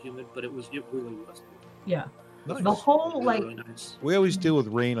to get a little bit humid, but it really was. Yeah. Nice. The whole, like, really nice. We always deal with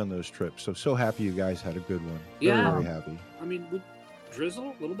rain on those trips. So happy you guys had a good one. Very happy. I mean, a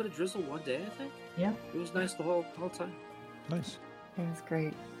little bit of drizzle one day, I think. Yeah. It was nice the whole time. Nice. It was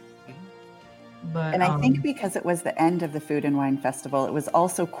great. But, and I think because it was the end of the Food and Wine Festival, it was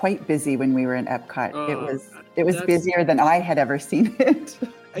also quite busy when we were in Epcot. It was busier than I had ever seen it.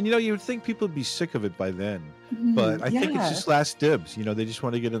 And you would think people would be sick of it by then, but I think it's just last dibs. They just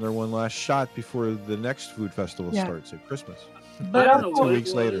want to get in their one last shot before the next food festival starts at Christmas. But I don't know 2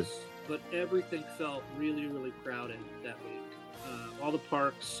 weeks later. But everything felt really, really crowded that week. All the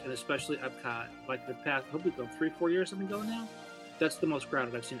parks, and especially Epcot, like the past, I hope we've gone 3-4 years. Have been going now. That's the most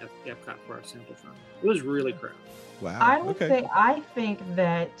crowded I've seen at Epcot for our sample fun. It was really crowded. Wow. I would say I think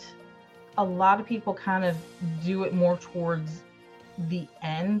that a lot of people kind of do it more towards the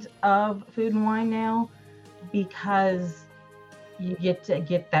end of Food and Wine now, because you get to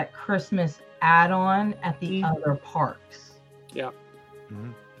get that Christmas add-on at the other parks. Yeah.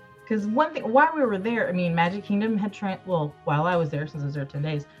 Because one thing, while we were there, I mean, Magic Kingdom had while I was there, since I was there 10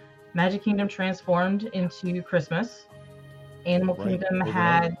 days, Magic Kingdom transformed into Christmas. Animal Kingdom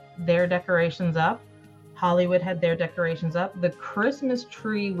had their decorations up. Hollywood had their decorations up. The Christmas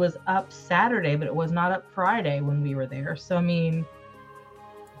tree was up Saturday, but it was not up Friday when we were there. So, I mean,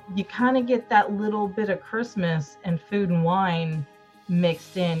 you kind of get that little bit of Christmas and Food and Wine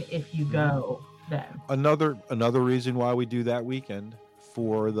mixed in if you go then. Another reason why we do that weekend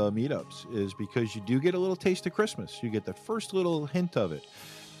for the meetups is because you do get a little taste of Christmas. You get the first little hint of it.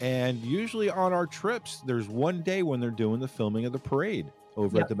 And usually on our trips, there's one day when they're doing the filming of the parade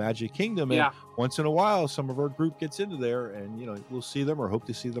over at the Magic Kingdom. And once in a while, some of our group gets into there, and we'll see them or hope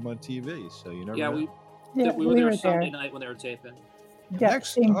to see them on TV. So you never know. We were there Sunday night when they were taping. Yeah,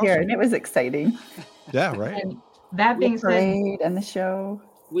 same here, and it was exciting. Yeah, right. And that being said, parade and the show.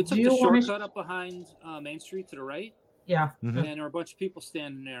 We took the shortcut up behind Main Street to the right. Yeah. And there were a bunch of people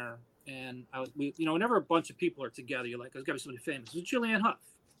standing there, and whenever a bunch of people are together, you're like, "There's got to be somebody famous." It was Julianne Hough.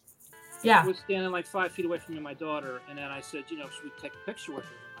 Yeah. I was standing like 5 feet away from me and my daughter, and then I said, should we take a picture with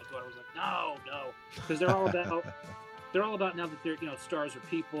her? And my daughter was like, no, because they're all about now that they're, stars are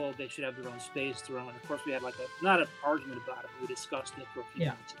people, they should have their own space, their own. And of course, we had not an argument about it, but we discussed it for a few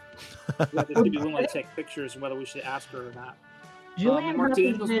minutes. Whether she'd be willing to take pictures and whether we should ask her or not. Julianne Hough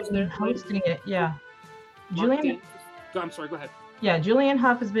has been hosting it. Yeah. I'm sorry, go ahead. Yeah, Julianne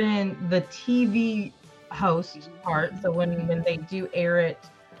Hough has been the TV host part. So when they do air it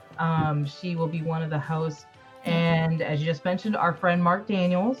She will be one of the hosts. And as you just mentioned, our friend Mark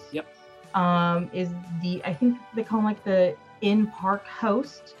Daniels. Yep. Is I think they call him like the in-park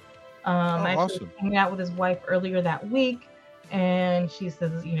host. I actually awesome. was hanging out with his wife earlier that week, and she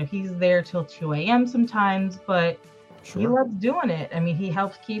says, he's there till 2 a.m. sometimes, but he Sure. loves doing it. I mean, he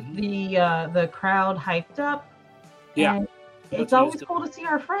helps keep the crowd hyped up. Yeah. And That's it's what always he's cool to see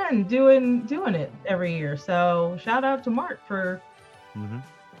our friend doing it every year. So shout out to Mark for. Mm-hmm.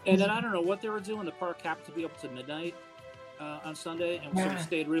 And then I don't know what they were doing. The park happened to be open to midnight on Sunday, and we sort of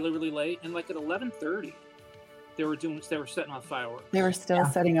stayed really, really late. And like at 11:30, they were setting off fireworks. They were still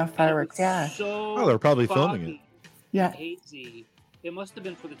setting off fireworks. Yeah. So They were probably filming it. foggy Yeah. and hazy. It must have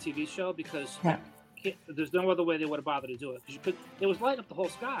been for the TV show because Yeah. there's no other way they would have bothered to do it. It was lighting up the whole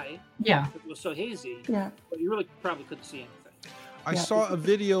sky. Yeah. It was so hazy. Yeah. But you really probably couldn't see anything. I Yeah. saw a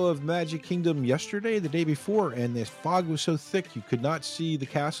video of Magic Kingdom yesterday, the day before, and the fog was so thick you could not see the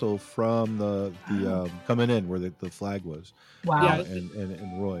castle from the coming in where the flag was. Wow. Yeah.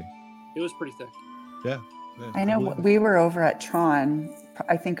 And Roy. It was pretty thick. Yeah. I know we were over at Tron.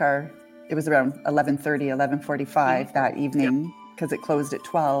 I think it was around 11:30, 11:45 that evening because it closed at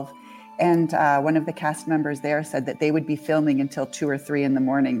 12. And one of the cast members there said that they would be filming until 2 or 3 in the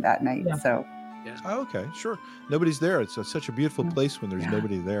morning that night. Yeah. So Oh, okay, sure. Nobody's there. It's such a beautiful place when there's Yeah.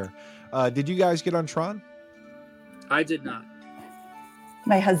 nobody there. Did you guys get on Tron? I did not.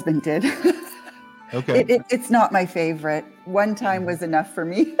 my husband did. Okay. It's not my favorite. One time was enough for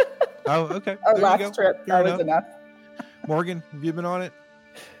me. Oh, okay. Our There you last go. trip, Fair that was enough. enough. Morgan, have you been on it?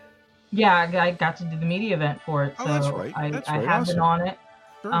 Yeah, I got to do the media event for it. Oh, So that's right. I That's I right. have been Awesome. on it.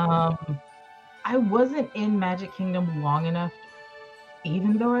 Sure. I wasn't in Magic Kingdom long enough.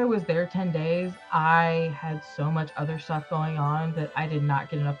 Even though I was there 10 days, I had so much other stuff going on that I did not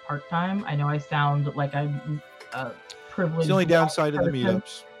get enough park time. I know I sound like I'm privileged. It's the only downside of the person.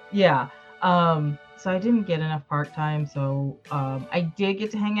 meetups. Yeah. So I didn't get enough park time. So I did get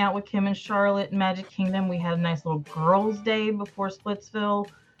to hang out with Kim and Charlotte in Magic Kingdom. We had a nice little girls' day before Splitsville,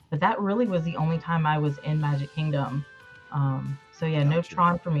 but that really was the only time I was in Magic Kingdom. So yeah, no Gotcha.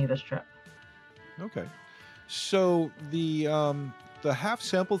 Tron for me this trip. Okay. So the half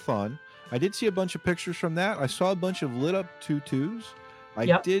sample-thon, I did see a bunch of pictures from that. I saw a bunch of lit up tutus. I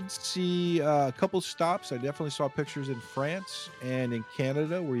Yep. did see a couple stops. I definitely saw pictures in France and in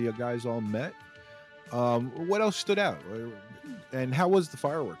Canada where you guys all met. What else stood out? And how was the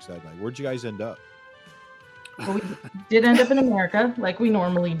fireworks that night? Where'd you guys end up? But we did end up in America like we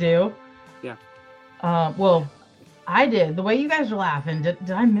normally do. Yeah. Well, I did. The way you guys are laughing,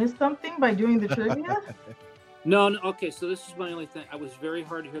 did I miss something by doing the trivia? No, okay, so this is my only thing. I was very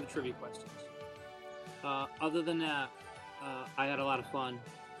hard to hear the trivia questions. Other than that, I had a lot of fun.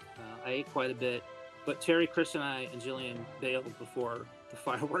 I ate quite a bit. But Terry, Chris, and I, and Jillian bailed before the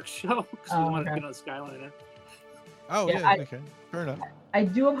fireworks show because we wanted to get on Skyliner. Oh, Yeah, yeah, okay. Fair enough. I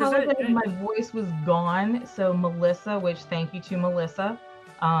do apologize. I- My voice was gone. So Melissa, which thank you to Melissa,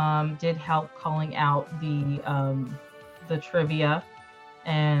 did help calling out the trivia.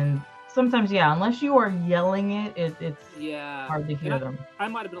 And sometimes, yeah, unless you are yelling it's Yeah. hard to hear And them. we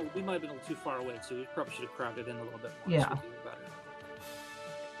might have been a little too far away, so we probably should have crowded in a little bit more. Yeah. So we could hear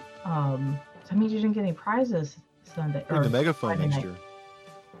better. That means you didn't get any prizes Sunday. Bring the megaphone Friday next night. year.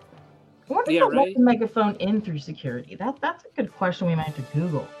 I wonder Yeah, if they'll let right? the megaphone in through security. That's a good question we might have to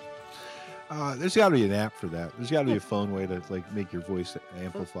Google. There's got to be an app for that. There's got to be a phone way to like make your voice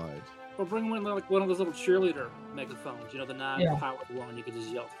amplified. Or bring one like one of those little cheerleader megaphones, the Yeah. non-powered one you can just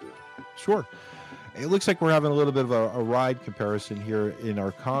yell through. Sure. It looks like we're having a little bit of a ride comparison here in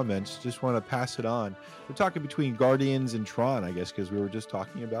our comments. Just want to pass it on. We're talking between Guardians and Tron, I guess, because we were just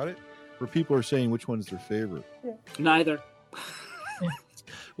talking about it, where people are saying which one's their favorite. Neither.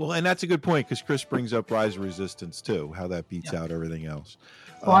 Well, and that's a good point because Chris brings up Rise of Resistance too, how that beats out everything else.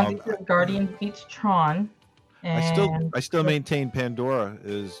 Swansea says Guardians beats Tron. And I still maintain Pandora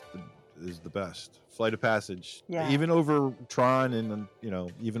is the best. Flight of Passage, Yeah. even over Tron and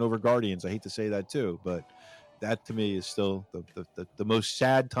even over Guardians. I hate to say that too, but that to me is still the most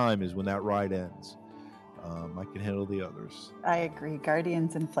sad time is when that ride ends. I can handle the others. I agree.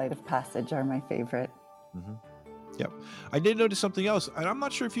 Guardians and Flight of Passage are my favorite. Yep. I did notice something else, and I'm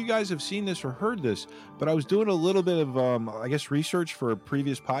not sure if you guys have seen this or heard this, but I was doing a little bit of, research for a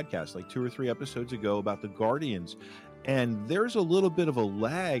previous podcast, like 2 or 3 episodes ago, about the Guardians. And there's a little bit of a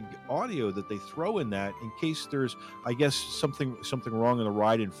lag audio that they throw in that in case there's, something wrong in the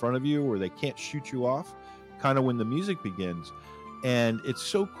ride in front of you, or they can't shoot you off, kind of when the music begins. And it's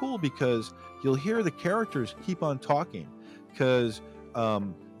so cool because you'll hear the characters keep on talking because,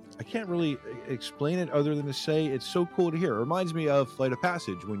 I can't really explain it other than to say it's so cool to hear. It reminds me of Flight of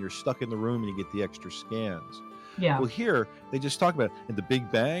Passage when you're stuck in the room and you get the extra scans. Yeah. Well, here they just talk about it. And the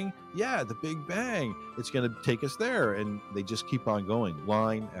Big Bang, yeah, the Big Bang, it's going to take us there. And they just keep on going,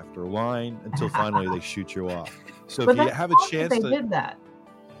 line after line, until finally they shoot you off. So But if you that's have a smart that chance they to, did that.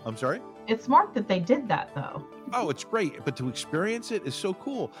 I'm sorry. It's smart that they did that, though. Oh, it's great, but to experience it is so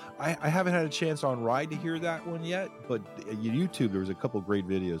cool. I haven't had a chance on Ride to hear that one yet, but YouTube, there was a couple great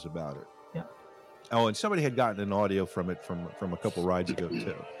videos about it. Yeah. Oh, and somebody had gotten an audio from it from a couple rides ago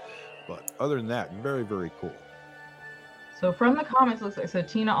too. But other than that, very, very cool. So from the comments, looks like, so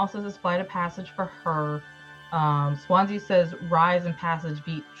Tina also says Flight of Passage for her. Swansea says Rise and Passage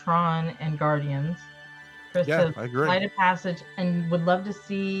beat Tron and Guardians. Chris says I agree. Flight of Passage and would love to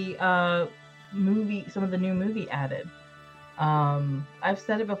see some of the new movie added. I've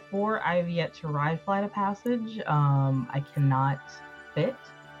said it before, I've yet to ride Flight of Passage. I cannot fit.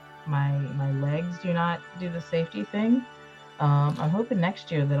 My legs do not do the safety thing. I'm hoping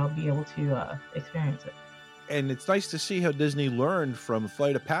next year that I'll be able to experience it. And it's nice to see how Disney learned from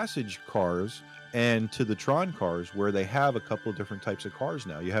Flight of Passage cars and to the Tron cars, where they have a couple of different types of cars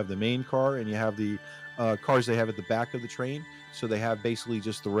now. You have the main car and you have the cars they have at the back of the train. So they have basically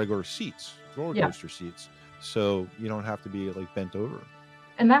just the regular seats, roller coaster seats. So you don't have to be like bent over.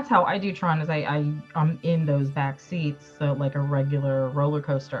 And that's how I do Tron, is I'm in those back seats, so like a regular roller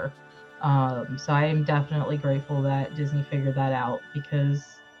coaster. So I am definitely grateful that Disney figured that out, because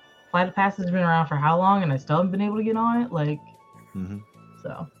Flight of Passage has been around for how long and I still haven't been able to get on it. Like,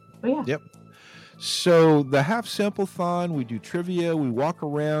 so, but yeah. Yep. So the Half Sample-thon, we do trivia, we walk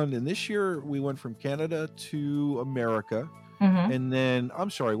around, and this year we went from Canada to America. And then,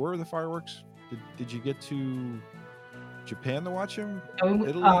 I'm sorry, where were the fireworks? Did you get to Japan to watch them?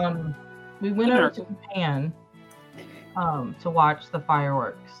 Italy? We went over to Japan to watch the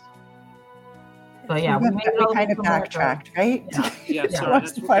fireworks. So yeah, we made it over kind of to America. backtracked, right? Yeah, sorry. Watch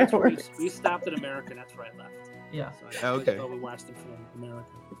That's, the that's where fireworks. we stopped in America, and that's where I left. Yeah. So Okay. we watched them from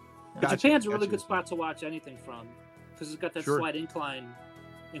America. But Gotcha, Japan's a really gotcha. good spot to watch anything from, because it's got that Sure. slight incline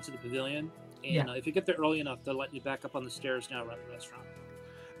into the pavilion. And Yeah. if you get there early enough, they'll let you back up on the stairs now around the restaurant.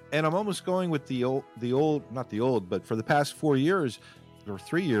 And I'm almost going with the old, not the old, but for the past 4 years or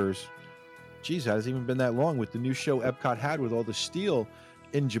 3 years, geez, that hasn't even been that long, with the new show Epcot had with all the steel.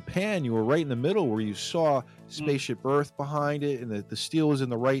 In Japan, you were right in the middle where you saw Spaceship Earth behind it, and the steel was in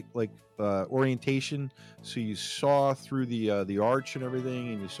the right orientation, so you saw through the arch and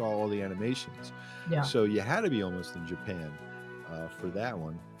everything, and you saw all the animations. Yeah. So you had to be almost in Japan for that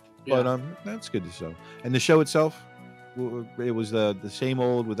one. Yeah. But that's good to know. And the show itself, it was the same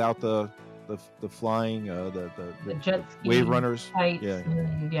old without the flying the jet ski wave runners. Heights, Yeah.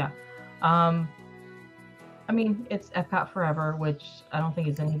 and yeah. I mean, it's Epcot Forever, which I don't think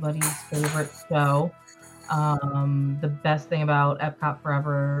is anybody's favorite show. The best thing about Epcot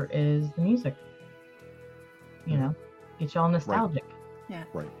Forever is the music. You know, get y'all nostalgic. Yeah.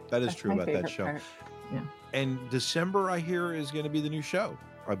 Right. That is That's true my about that favorite show. part. And December, I hear, is going to be the new show,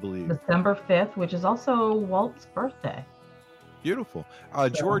 I believe. December 5th, which is also Walt's birthday. Beautiful.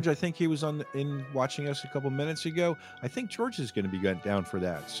 George, I think he was in watching us a couple minutes ago. I think George is going to be down for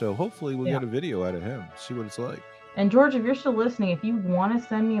that. So hopefully we'll get a video out of him, see what it's like. And George, if you're still listening, if you want to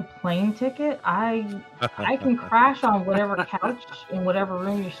send me a plane ticket, I can crash on whatever couch in whatever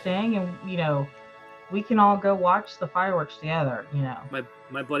room you're staying, and we can all go watch the fireworks together.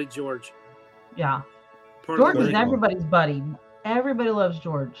 My buddy George. Yeah. Part of George the is winning, everybody's buddy. Everybody loves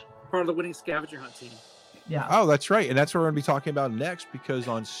George. part of the winning scavenger hunt team. Yeah. Oh, that's right. And that's what we're going to be talking about next, because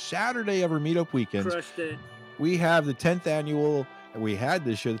on Saturday of our meetup weekends, Crushed it. we have the 10th annual, we had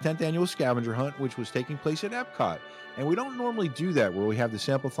this year, the 10th annual scavenger hunt, which was taking place at Epcot. And we don't normally do that, where we have the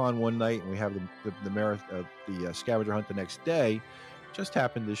sample-thon one night and we have the scavenger hunt the next day. Just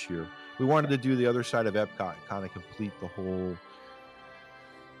happened this year. We wanted to do the other side of Epcot, kind of complete the whole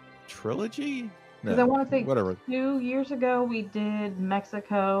trilogy. Because I want to say whatever. 2 years ago we did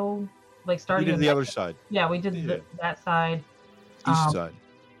Mexico, like We starting did in the other Mexico. side, Yeah, we did Yeah. that side. east side.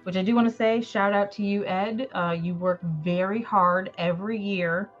 Which I do want to say, shout out to you, Ed. You work very hard every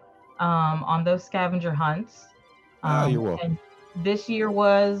year on those scavenger hunts. You're welcome. And this year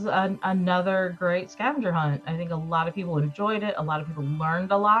was another great scavenger hunt. I think a lot of people enjoyed it. A lot of people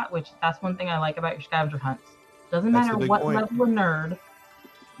learned a lot, which that's one thing I like about your scavenger hunts. Doesn't That's matter the big what point. level of nerd,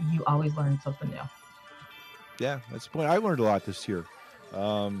 you always learn something new. Yeah, that's the point. I learned a lot this year.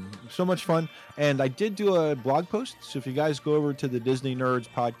 So much fun. And I did do a blog post. So if you guys go over to the Disney Nerds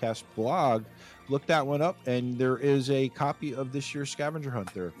podcast blog, look that one up. And there is a copy of this year's scavenger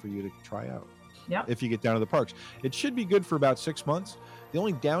hunt there for you to try out. Yep. if you get down to the parks. It should be good for about 6 months. The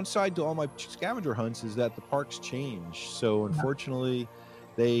only downside to all my scavenger hunts is that the parks change. So unfortunately,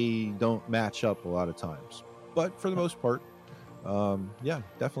 they don't match up a lot of times. But for the most part,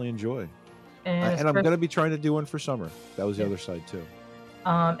 definitely enjoy. And I'm going to be trying to do one for summer. That was the other side too.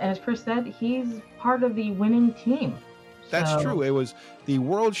 As Chris said, he's part of the winning team. That's true. It was the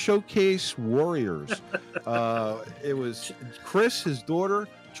World Showcase Warriors. It was Chris, his daughter,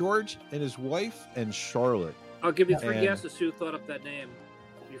 George, and his wife, and Charlotte. I'll give you 3 guesses who thought up that name.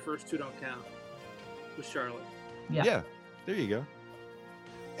 Your first 2 don't count. It was Charlotte. Yeah, there you go.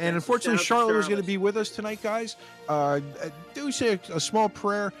 And unfortunately, Charlotte is going to be with us tonight, guys. Do say a small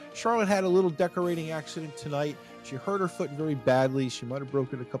prayer. Charlotte had a little decorating accident tonight. She hurt her foot very badly. She might have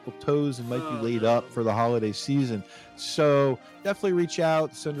broken a couple toes and might be laid up for the holiday season. So definitely reach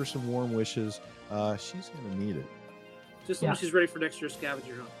out, send her some warm wishes. She's going to need it. Just when she's ready for next year's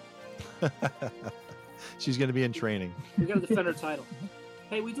scavenger hunt. She's going to be in training. We got to defend her title.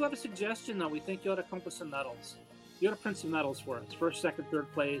 Hey, we do have a suggestion, though. We think you ought to come up with some medals. You ought to print some medals for us. First, second,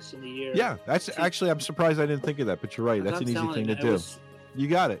 third place in the year. Yeah, that's actually, I'm surprised I didn't think of that, but you're right. That's an easy thing to do. You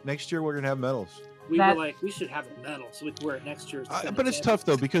got it. Next year, we're going to have medals. We were like, we should have a medal so we can wear it next year. But it's tough,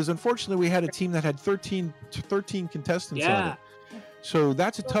 though, because unfortunately, we had a team that had 13 contestants on it. So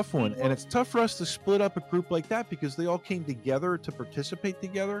that's a tough one. And it's tough for us to split up a group like that because they all came together to participate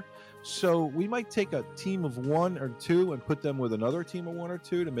together. So we might take a team of 1 or 2 and put them with another team of 1 or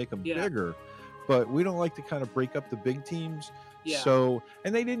 2 to make them bigger. But we don't like to kind of break up the big teams. So,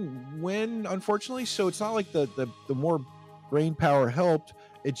 and they didn't win, unfortunately. So it's not like the more brain power helped.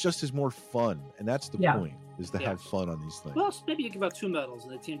 It just is more fun. And that's the point, is to have fun on these things. Well, maybe you give out 2 medals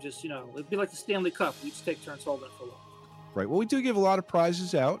and the team just, it'd be like the Stanley Cup. We just take turns holding it for a while. Right. Well, we do give a lot of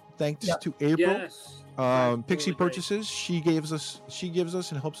prizes out. Thanks to April. Pixie really Purchases. She gives us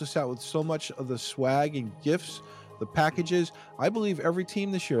and helps us out with so much of the swag and gifts, the packages. I believe every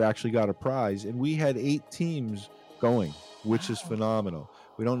team this year actually got a prize, and we had 8 teams going, which is phenomenal.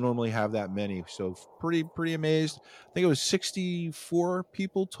 We don't normally have that many, so pretty amazed. I think it was 64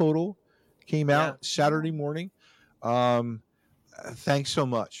 people total came out Saturday morning. Thanks so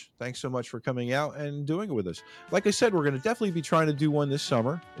much. Thanks so much for coming out and doing it with us. Like I said, we're going to definitely be trying to do one this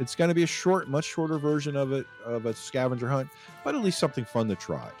summer. It's going to be a much shorter version of a scavenger hunt, but at least something fun to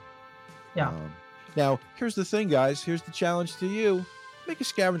try. Yeah. Now, here's the thing, guys. Here's the challenge to you. Make a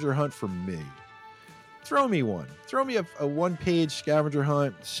scavenger hunt for me. Throw me one. Throw me a 1-page scavenger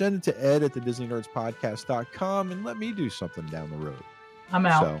hunt. Send it to Ed at the DisneyNerdsPodcast.com and let me do something down the road. I'm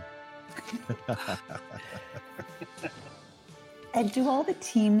out. So. And do all the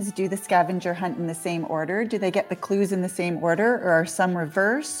teams do the scavenger hunt in the same order? Do they get the clues in the same order, or are some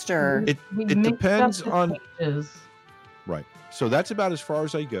reversed? Or it depends on. Right. So that's about as far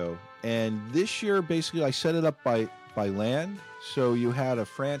as I go. And this year, basically, I set it up by land. So you had a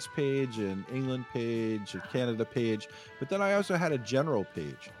France page, an England page, a Canada page, but then I also had a general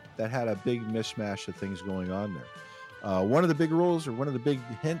page that had a big mishmash of things going on there. One of the big rules, or one of the big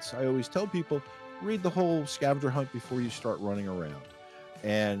hints I always tell people, read the whole scavenger hunt before you start running around.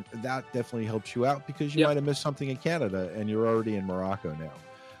 And that definitely helps you out because you might have missed something in Canada and you're already in Morocco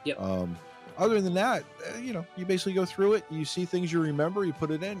now. Other than that, you basically go through it, you see things you remember, you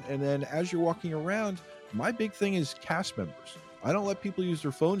put it in, and then as you're walking around, my big thing is cast members. I don't let people use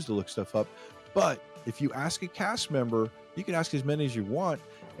their phones to look stuff up, but if you ask a cast member, you can ask as many as you want,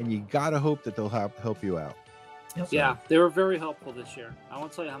 and you got to hope that they'll help you out. Yeah, they were very helpful this year. I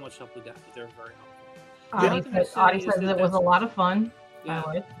won't tell you how much help we got, but they were very helpful. Audie says it was a lot of fun. Yeah.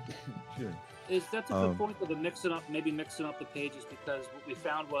 Sure. That's a good point of the mixing up the pages, because what we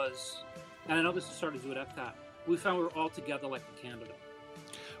found was, and I know this is starting to do at Epcot, we found we were all together like in Canada.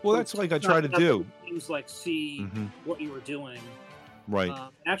 Well, that's like I try to do. Things like see what you were doing. Right.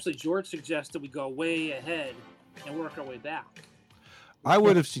 Actually, George suggested we go way ahead and work our way back. I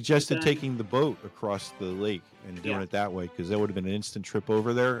would have suggested taking the boat across the lake and doing it that way, because that would have been an instant trip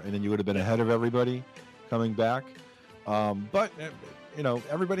over there, and then you would have been ahead of everybody coming back. But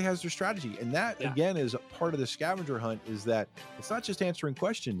everybody has their strategy, and that again is a part of the scavenger hunt. Is that it's not just answering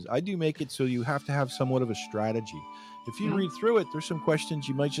questions. I do make it so you have to have somewhat of a strategy. If you read through it, there's some questions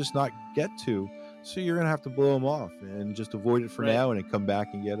you might just not get to, so you're gonna have to blow them off and just avoid it for now, and then come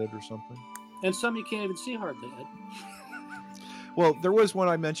back and get it or something. And some you can't even see hardly. Well, there was one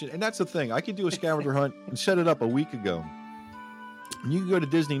I mentioned, and that's the thing. I could do a scavenger hunt and set it up a week ago. And you can go to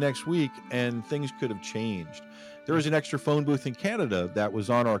Disney next week, and things could have changed. There was an extra phone booth in Canada that was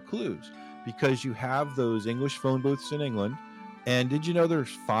on our clues, because you have those English phone booths in England. And did you know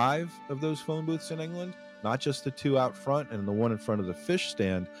there's 5 of those phone booths in England? not just the 2 out front and the one in front of the fish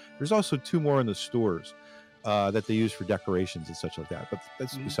stand. There's also 2 more in the stores that they use for decorations and such like that. But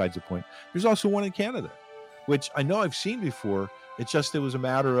that's besides the point. There's also one in Canada, which I know I've seen before. It's just it was a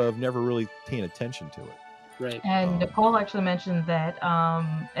matter of never really paying attention to it. Right. And Nicole actually mentioned that,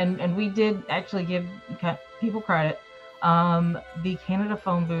 and we did actually give people credit. The Canada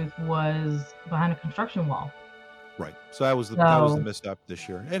phone booth was behind a construction wall. Right. So that was the mishap this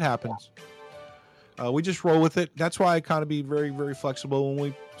year. It happens. We just roll with it. That's why I kind of be very, very flexible when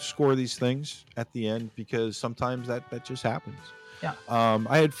we score these things at the end, because sometimes that just happens. Yeah.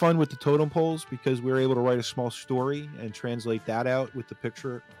 I had fun with the totem poles because we were able to write a small story and translate that out with the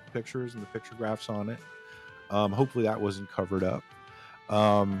pictures and the picture graphs on it. Hopefully that wasn't covered up.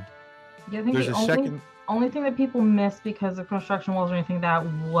 I think there's the only thing that people missed because of construction walls or anything that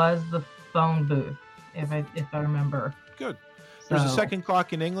was the phone booth, if I remember. Good. There's a second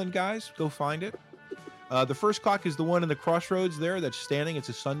clock in England, guys. Go find it. The first clock is the one in the crossroads there that's standing. It's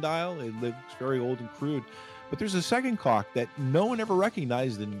a sundial. It looks very old and crude. But there's a second clock that no one ever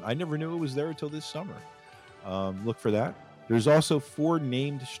recognized, and I never knew it was there until this summer. Look for that. There's also 4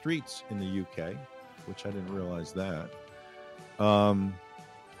 named streets in the UK, which I didn't realize that. Trying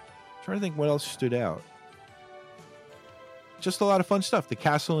to think what else stood out. Just a lot of fun stuff. The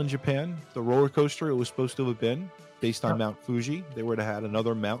castle in Japan, the roller coaster it was supposed to have been based on Mount Fuji. They would have had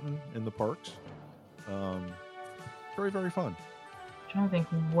another mountain in the parks. Very, very fun. I'm trying to think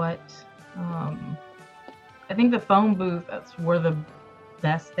what. I think the phone booth were the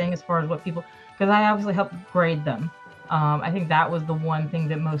best thing as far as what people, because I obviously helped grade them. I think that was the one thing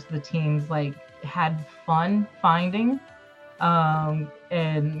that most of the teams had fun finding.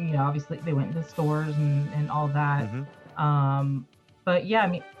 And obviously they went to the stores and all that. But yeah, I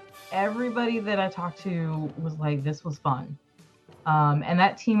mean, everybody that I talked to was like, this was fun. And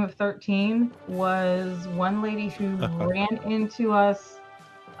that team of 13 was one lady who ran into us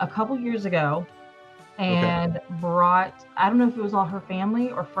a couple years ago and brought, I don't know if it was all her family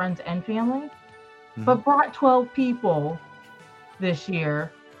or friends and family, but brought 12 people this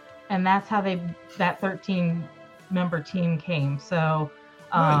year. And that's how that 13 member team came. So,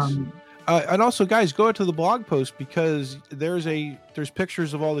 nice. And also, guys, go out to the blog post because there's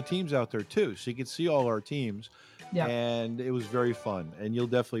pictures of all the teams out there too, so you can see all our teams. Yeah. And it was very fun, and you'll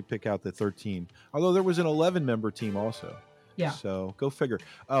definitely pick out the 13. Although there was an 11-member team also. Yeah. So go figure.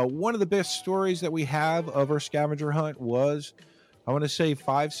 One of the best stories that we have of our scavenger hunt was, I want to say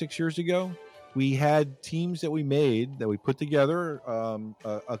 5-6 years ago. We had teams that we made that we put together.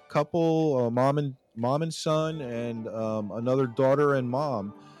 A couple, mom and son, and another daughter and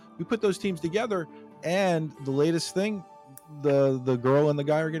mom. We put those teams together, and the latest thing, the girl and the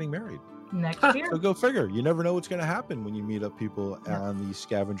guy are getting married next year. So go figure. You never know what's going to happen when you meet up people on the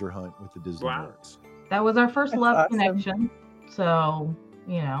scavenger hunt with the Disney Nerds. That was our first love connection. So,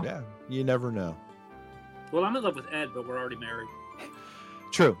 Yeah, you never know. Well, I'm in love with Ed, but we're already married.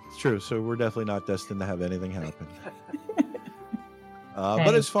 True. So we're definitely not destined to have anything happen.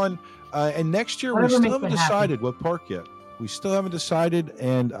 But it's fun. And next year, we still haven't decided what park yet. We still haven't decided,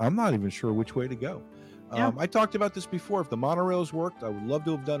 and I'm not even sure which way to go. I talked about this before. If the monorails worked, I would love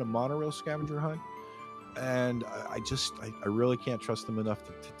to have done a monorail scavenger hunt. And I really can't trust them enough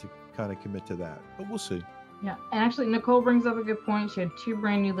to kind of commit to that. But we'll see. Yeah. And actually, Nicole brings up a good point. She had 2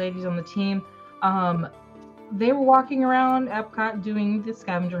 brand new ladies on the team. They were walking around Epcot doing the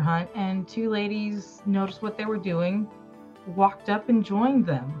scavenger hunt, and 2 ladies noticed what they were doing, walked up and joined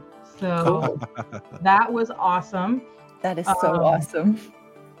them. So that was awesome. That is so awesome.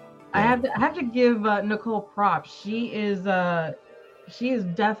 I have to give Nicole props. She is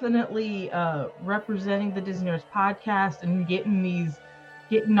definitely representing the Disney Nerds podcast and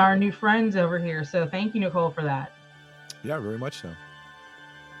getting our new friends over here. So thank you, Nicole, for that. Yeah, very much so.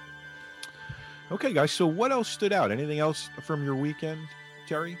 Okay, guys. So what else stood out? Anything else from your weekend,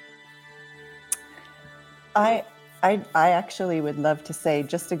 Terry? I actually would love to say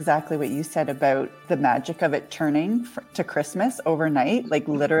just exactly what you said about the magic of it turning to Christmas overnight. Like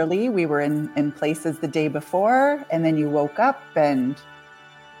literally, we were in places the day before, and then you woke up and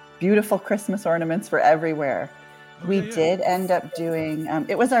beautiful Christmas ornaments were everywhere. We did end up doing,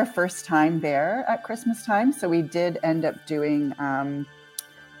 it was our first time there at Christmas time. So we did end up doing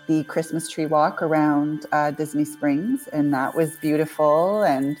the Christmas tree walk around Disney Springs, and that was beautiful,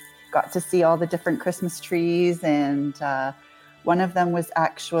 and got to see all the different Christmas trees. And one of them was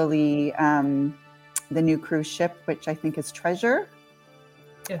actually the new cruise ship, which I think is Treasure.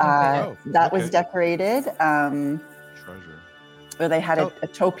 That was decorated. Treasure. Where they had a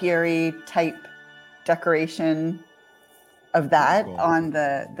topiary type decoration of that on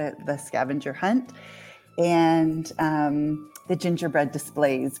the scavenger hunt. and the gingerbread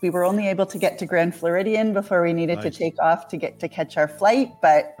displays. We were only able to get to Grand Floridian before we needed to Nice. take off to catch our flight,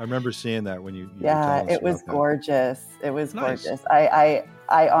 but I remember seeing that when you were yeah, telling us it was about that. gorgeous. It was Nice. gorgeous.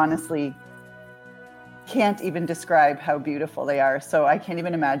 I honestly can't even describe how beautiful they are. So I can't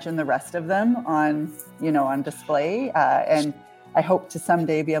even imagine the rest of them on display. And I hope to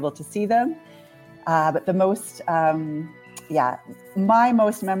someday be able to see them. But the most, my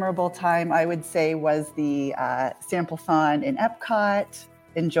most memorable time, I would say, was the Sample-thon in Epcot.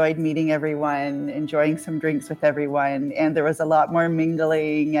 Enjoyed meeting everyone, enjoying some drinks with everyone. And there was a lot more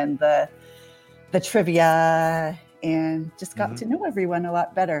mingling and the trivia, and just got to know everyone a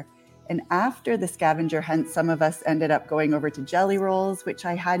lot better. And after the scavenger hunt, some of us ended up going over to Jelly Rolls, which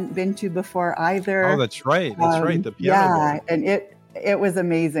I hadn't been to before either. Oh, that's right. That's right. The piano yeah, bar. and it was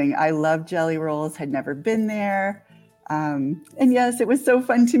amazing. I love Jelly Rolls, had never been there. And yes, it was so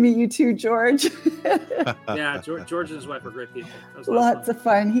fun to meet you too, George. Yeah, George and his wife are great people. That was a lot Lots of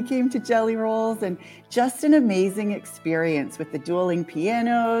fun. He came to Jelly Rolls, and just an amazing experience with the dueling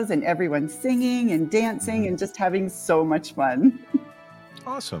pianos and everyone singing and dancing and just having so much fun.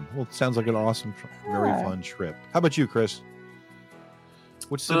 Awesome. Well, it sounds like an awesome, very Yeah. fun trip. How about you, Chris?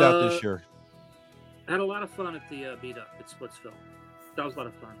 What stood out this year? I had a lot of fun at the meetup at Splitsville. That was a lot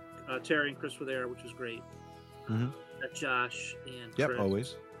of fun. Terry and Chris were there, which was great. Mhm. Met Josh and Yep, Chris.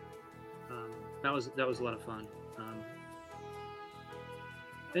 always. That was a lot of fun.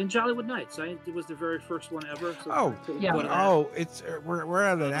 And Jollywood Nights. It was the very first one ever. So Oh, I couldn't yeah. go to that. Oh, it's we're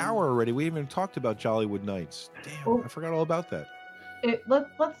at an hour already. We haven't even talked about Jollywood Nights. Damn, Oh. I forgot all about that.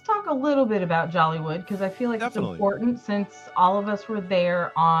 Let's talk a little bit about Jollywood, because I feel like Definitely. it's important, since all of us were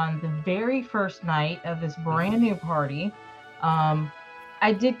there on the very first night of this brand new party.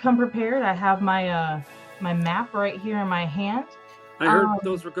 I did come prepared. I have my my map right here in my hand, I heard Um,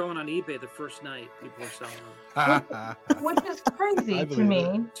 those were going on eBay the first night. People were selling them. which is crazy I to believe it.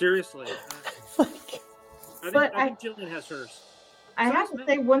 me. Seriously. But I think Jillian has hers. I have to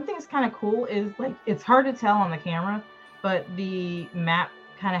say, one thing that's kind of cool is, like, it's hard to tell on the camera, but the map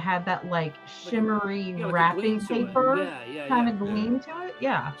kind of had that like shimmery Yeah, like a wrapping gleam to it. paper Yeah, kind yeah. of gleam to it.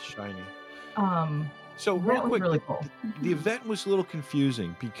 Yeah. Shiny. So That real was quick, really cool. the event was a little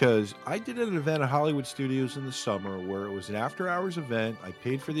confusing because I did an event at Hollywood Studios in the summer where it was an after-hours event. I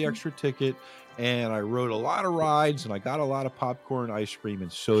paid for the extra ticket, and I rode a lot of rides, and I got a lot of popcorn, ice cream,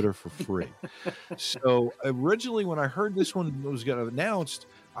 and soda for free. So originally, when I heard this one was going to announced,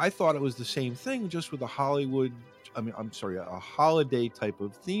 I thought it was the same thing, just with a Hollywood. A holiday type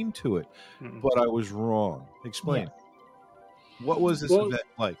of theme to it, but I was wrong. Explain. Yes. What was this Well, event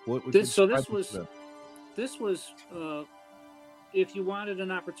like? What would this describe was event? if you wanted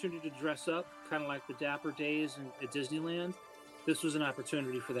an opportunity to dress up, kind of like the Dapper Days at Disneyland, this was an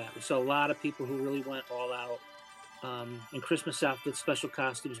opportunity for that. We saw a lot of people who really went all out in Christmas outfits, special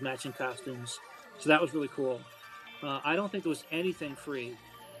costumes, matching costumes. So that was really cool. I don't think there was anything free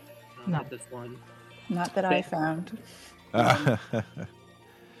No. at this one. Not that I found.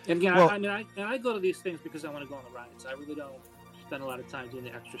 And again, Well- I go to these things because I want to go on the rides. I really don't spend a lot of time doing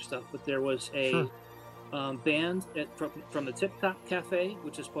the extra stuff. But there was a band from the Tip Top Cafe,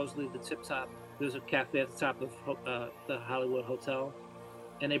 which is supposedly the Tip Top. There's a cafe at the top of the Hollywood Hotel,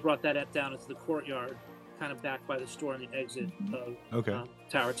 and they brought that down into the courtyard, kind of back by the store on the exit of Okay.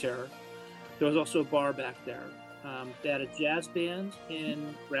 Tower Terror. There was also a bar back there. They had a jazz band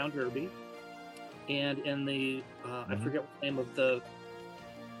in Round Derby, and in the I forget what the name of the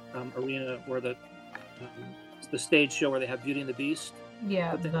arena or the stage show where they have Beauty and the Beast.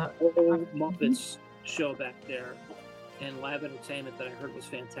 Yeah. But the The, whole Muppets show back there and live entertainment that I heard was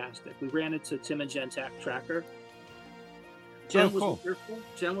fantastic. We ran into Tim and Jen Tracker. Jen was cool. wonderful.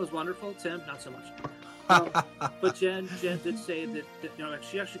 Jen was wonderful. Tim, not so much. But Jen did say that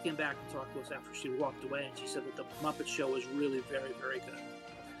she actually came back and talked to us after she walked away, and she said that the Muppet show was really very, very good.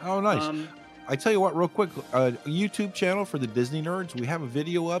 Oh, nice. I tell you what, real quick, a YouTube channel for the Disney Nerds. We have a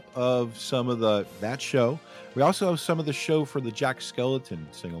video up of some of that show. We also have some of the show for the Jack Skellington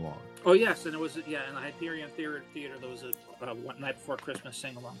sing along. Oh yes, and it was in the Hyperion Theater. There was a one night before Christmas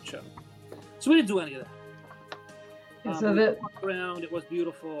sing along show. So we didn't do any of that. so we that walked around. It was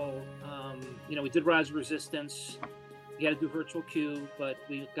beautiful. We did Rise of Resistance. We had to do virtual queue, but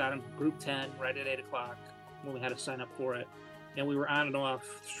we got in group 10 right at 8:00 when we had to sign up for it, and we were on and off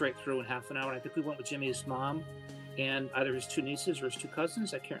straight through in half an hour. And I think we went with Jimmy's mom and either his two nieces or his two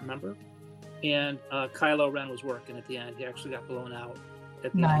cousins. I can't remember. And Kylo Ren was working at the end. He actually got blown out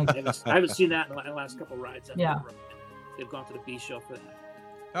at the Nice. end. I haven't seen that in the last couple of rides. Yeah. They've gone to the B show for that.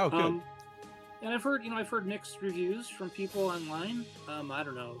 Oh, good. And I've heard mixed reviews from people online. I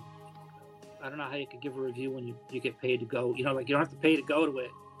don't know. I don't know how you could give a review when you get paid to go. You know, like you don't have to pay to go to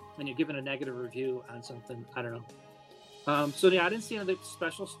it, and you're giving a negative review on something. I don't know. So yeah, I didn't see any of the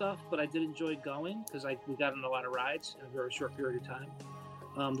special stuff, but I did enjoy going because we got on a lot of rides in a very short period of time.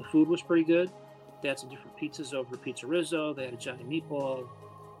 The food was pretty good. They had some different pizzas over at Pizza Rizzo. They had a giant meatball.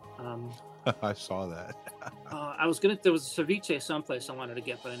 I saw that. There was a ceviche someplace I wanted to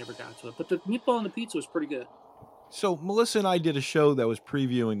get, but I never got to it. But the meatball and the pizza was pretty good. So Melissa and I did a show that was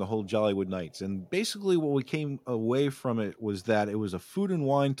previewing the whole Jollywood Nights, and basically what we came away from it was that it was a food and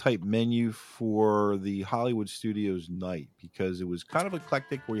wine type menu for the Hollywood Studios night, because it was kind of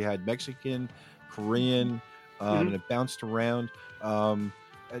eclectic, where you had Mexican, Korean, and it bounced around.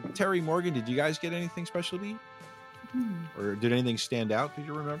 Terry, Morgan, did you guys get anything special to eat? Or did anything stand out? Did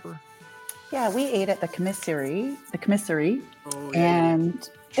you remember? Yeah, we ate at the commissary. Oh, yeah. And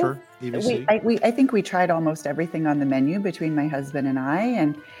Sure, ABC. I think we tried almost everything on the menu between my husband and I.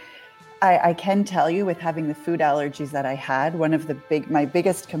 And I can tell you, with having the food allergies that I had, one of my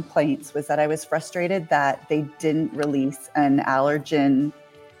biggest complaints was that I was frustrated that they didn't release an allergen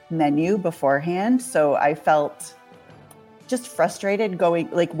menu beforehand. So I felt just frustrated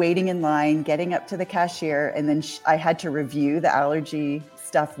waiting in line, getting up to the cashier, and then I had to review the allergy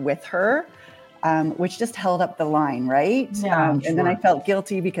stuff with her, which just held up the line, right? Yeah, and then I felt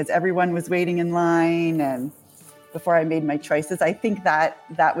guilty because everyone was waiting in line, and before I made my choices. I think that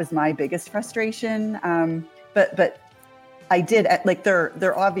was my biggest frustration. But I did, like,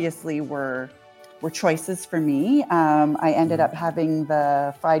 there obviously were choices for me. I ended up having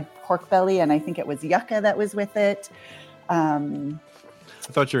the fried pork belly, and I think it was yucca that was with it.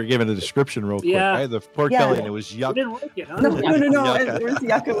 I thought you were giving a description real quick. Yeah. I had the pork belly, and it was You yuck. didn't like it, huh? No. Yucca. There was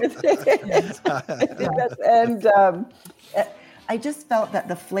yucca with it. And I just felt that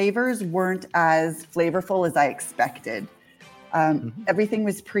the flavors weren't as flavorful as I expected. Everything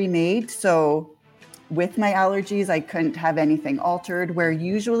was pre-made, so with my allergies, I couldn't have anything altered, where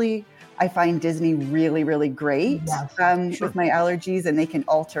usually I find Disney really, really great with my allergies, and they can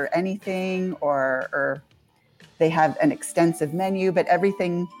alter anything, or they have an extensive menu, but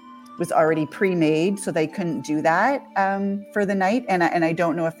everything was already pre-made, so they couldn't do that for the night. And I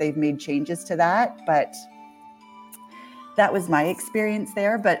don't know if they've made changes to that, but that was my experience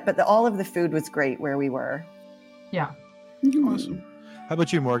there. But all of the food was great where we were. Yeah. Awesome. How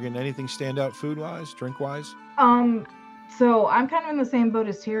about you, Morgan? Anything stand out food-wise, drink-wise? So I'm kind of in the same boat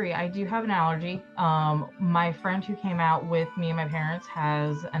as Terry. I do have an allergy. My friend who came out with me and my parents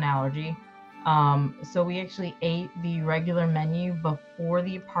has an allergy. So we actually ate the regular menu before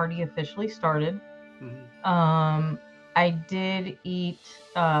the party officially started. I did eat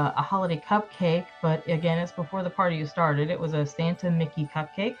a holiday cupcake, but again, it's before the party started. It was a Santa Mickey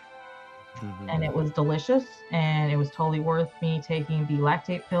cupcake, and it was delicious, and it was totally worth me taking the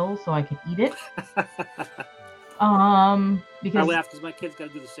lactate pill so I could eat it. Because I laugh because my kids got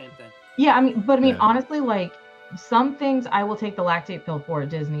to do the same thing. Yeah, I mean, honestly, like, some things I will take the lactate pill for at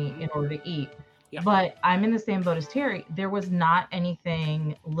Disney in order to eat. Yeah. But I'm in the same boat as Terry. There was not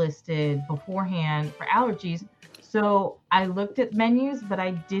anything listed beforehand for allergies. So I looked at menus, but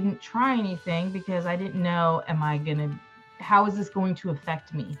I didn't try anything because I didn't know, how is this going to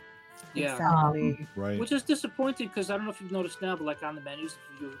affect me? Yeah. Exactly. Right. Which is disappointing because I don't know if you've noticed now, but like on the menus,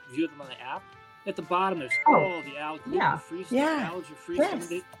 if you view them on the app, at the bottom there's all the allergy-free stuff, allergy-free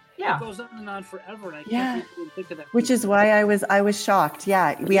stuff. It goes on and on forever, and I can't even think of that. Which is why I was shocked.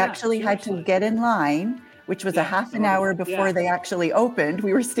 Yeah, we actually had to get in line, which was a half an hour before they actually opened.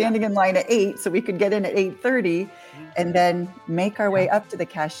 We were standing in line at 8, so we could get in at 8:30, and then make our way up to the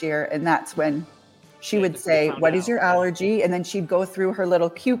cashier. And that's when she would say, "What is your allergy?" And then she'd go through her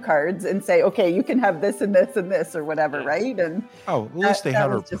little cue cards and say, "Okay, you can have this and this and this or whatever," right? And at least they had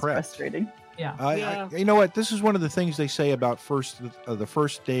her just prepped. frustrating. Yeah. You know what? This is one of the things they say about the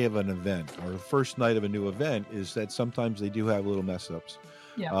first day of an event or the first night of a new event is that sometimes they do have little mess ups.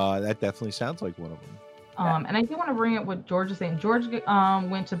 Yeah. That definitely sounds like one of them. And I do want to bring up what George is saying. George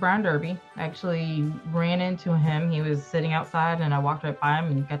went to Brown Derby. I actually ran into him. He was sitting outside, and I walked right by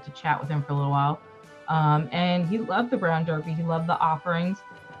him and got to chat with him for a little while. And he loved the Brown Derby. He loved the offerings.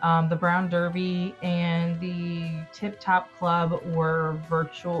 The Brown Derby and the Tip Top Club were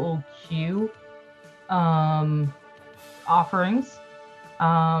virtual queue offerings.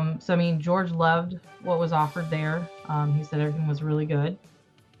 So, I mean, George loved what was offered there. He said everything was really good.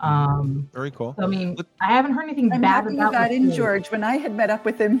 Very cool. So, I mean, I haven't heard anything I'm bad happy about you got the in, food. George. When I had met up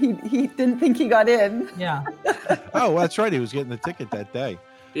with him, he didn't think he got in. Yeah. Oh, that's right. He was getting the ticket that day.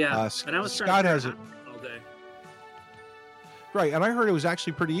 Yeah. And I was Scott has it. all day. Right, and I heard it was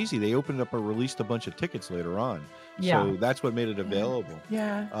actually pretty easy. They opened up and released a bunch of tickets later on. Yeah. So that's what made it available.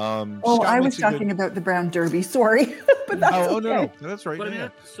 Yeah. Oh, I was talking about the Brown Derby. Sorry, but that's Oh, okay. no, that's right. But I mean, Yeah.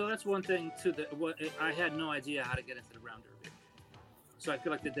 so that's one thing too. That I had no idea how to get into the Brown Derby, so I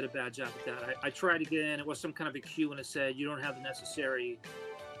feel like they did a bad job with that. I tried to get in. It was some kind of a queue, and it said you don't have the necessary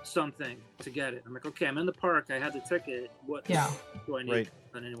something to get it. I'm like, okay, I'm in the park. I had the ticket. What do I need? Right.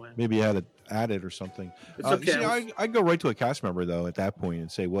 And anyway, Maybe you had to add it or something. It's okay. See, I go right to a cast member though at that point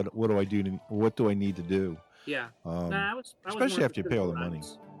and say, what do I do? What do I need to do? Yeah. I was especially more after you pay all the money.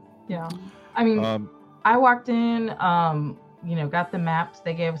 interested Yeah. I mean, I walked in, got the maps.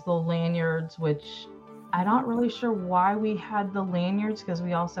 They gave us little lanyards, which I'm not really sure why we had the lanyards because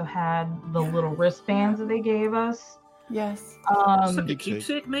we also had the little wristbands that they gave us. Yes. It's like a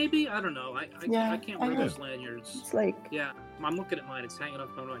keepsake, maybe? I don't know. I can't wear those lanyards. It's like, yeah, I'm looking at mine. It's hanging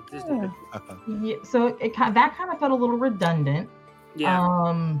up on like Disney. Yeah, so that kind of felt a little redundant.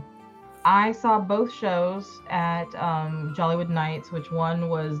 Yeah. I saw both shows at Jollywood Nights, which one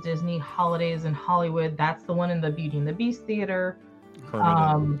was Disney Holidays in Hollywood. That's the one in the Beauty and the Beast Theater.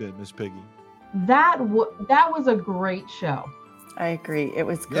 Kermit and Miss Piggy. That was a great show. I agree. It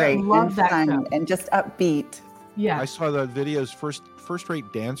was great and love that fun show. and just upbeat. Yeah. I saw the videos. First-rate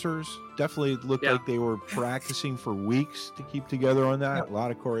dancers definitely looked like they were practicing for weeks to keep together on that. A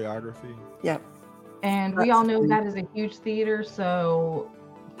lot of choreography. Yep. And we all know that is a huge theater, so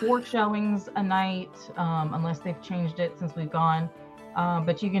 4 showings a night, unless they've changed it since we've gone.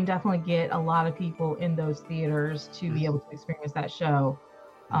 But you can definitely get a lot of people in those theaters to be able to experience that show.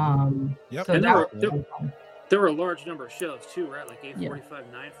 Yep. So And that there were a large number of shows too, right? Like 8:45,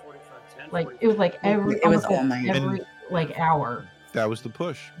 9:45, 10. like it was like every hour. That was the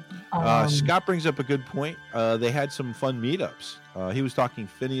push. Scott brings up a good point. They had some fun meetups. He was talking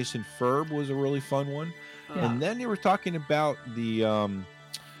Phineas and Ferb was a really fun one, and then they were talking about the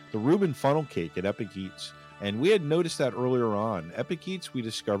Reuben funnel cake at Epic Eats. And we had noticed that earlier on. Epic Eats, we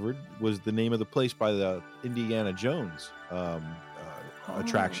discovered, was the name of the place by the Indiana Jones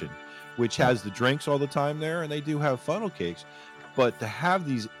attraction, which has the drinks all the time there, and they do have funnel cakes. But to have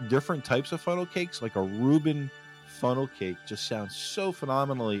these different types of funnel cakes, like a Reuben funnel cake, just sounds so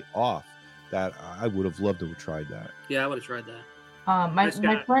phenomenally off that I would have loved to have tried that. Yeah, I would have tried that.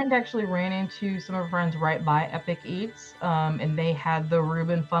 My friend actually ran into some of her friends right by Epic Eats, and they had the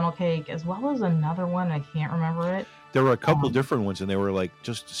Reuben funnel cake as well as another one. I can't remember it. There were a couple different ones, and they were like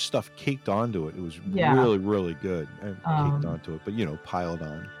just stuff caked onto it. It was really, really good. And caked onto it, but piled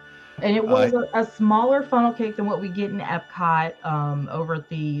on. And it was a smaller funnel cake than what we get in Epcot over at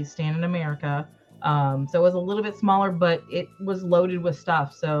the Stand in America. So it was a little bit smaller, but it was loaded with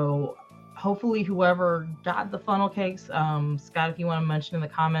stuff. So hopefully whoever got the funnel cakes, Scott, if you want to mention in the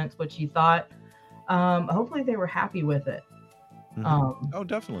comments what you thought, hopefully they were happy with it. Oh,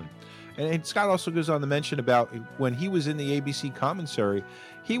 definitely. And Scott also goes on to mention about when he was in the ABC commissary,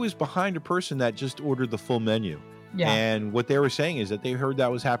 he was behind a person that just ordered the full menu. Yeah. And what they were saying is that they heard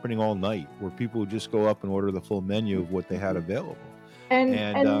that was happening all night, where people would just go up and order the full menu of what they had available. And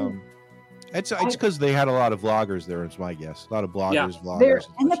it's because they had a lot of vloggers there. It's my guess. A lot of bloggers, vloggers,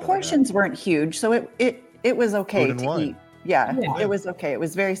 and the portions weren't huge, so it was okay Food and to wine. eat. Yeah, it was okay. It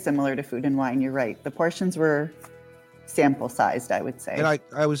was very similar to Food and Wine. You're right. The portions were sample sized, I would say. And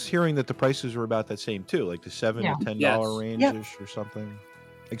I was hearing that the prices were about that same too, like the $7 to $10 range-ish or something,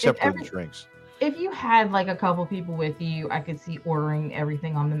 except for the drinks. If you had like a couple people with you, I could see ordering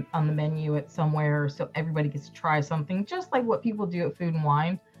everything on the menu at somewhere so everybody gets to try something, just like what people do at Food and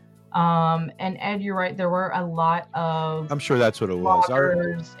Wine. And Ed, you're right. There were a lot of I'm sure that's what it was.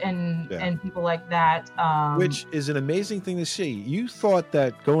 bloggers and people like that. Which is an amazing thing to see. You thought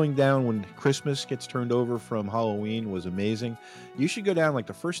that going down when Christmas gets turned over from Halloween was amazing. You should go down like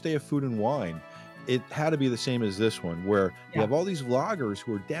the first day of Food and Wine. It had to be the same as this one, where you have all these vloggers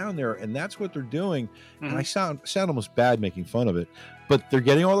who are down there, and that's what they're doing. And I sound almost bad making fun of it, but they're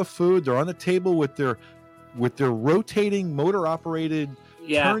getting all the food. They're on the table with their rotating motor operated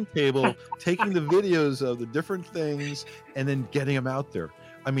turntable, taking the videos of the different things and then getting them out there.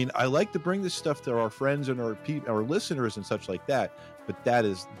 I mean, I like to bring this stuff to our friends and our listeners and such like that, but that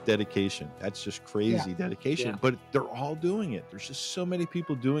is dedication. That's just crazy dedication. Yeah. But they're all doing it. There's just so many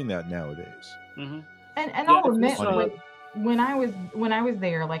people doing that nowadays. And I'll admit, when I was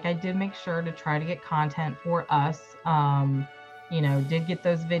there, like I did make sure to try to get content for us. Did get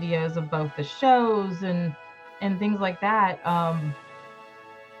those videos of both the shows and things like that.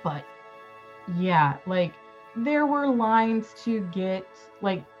 But yeah, like there were lines to get,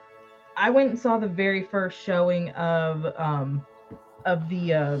 like I went and saw the very first showing of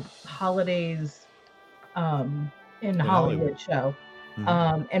the holidays in Hollywood show.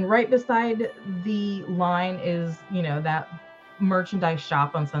 And right beside the line is, that merchandise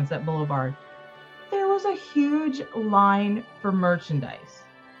shop on Sunset Boulevard. There was a huge line for merchandise,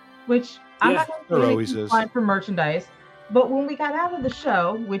 which I'm not going to there say always a is. line for merchandise. But when we got out of the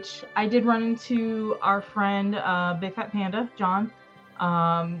show, which I did run into our friend Big Fat Panda, John.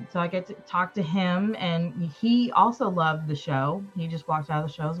 So I get to talk to him, and he also loved the show. He just walked out of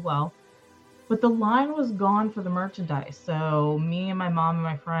the show as well. But the line was gone for the merchandise. So me and my mom and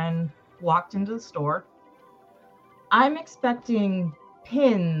my friend walked into the store. I'm expecting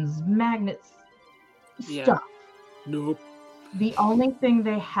pins, magnets, stuff. Nope. The only thing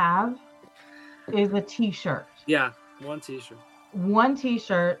they have is a t-shirt. Yeah, one t-shirt. One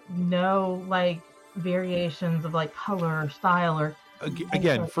t-shirt, no variations of color or style or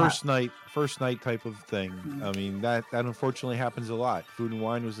again, first night type of thing. I mean, that unfortunately happens a lot. Food and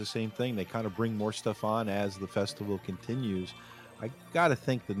Wine was the same thing. They kind of bring more stuff on as the festival continues. I got to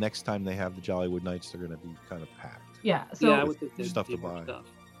think the next time they have the Jollywood Nights, they're going to be kind of packed. Yeah. So stuff to buy.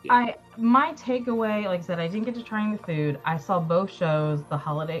 Yeah. My takeaway, like I said, I didn't get to try any food. I saw both shows. The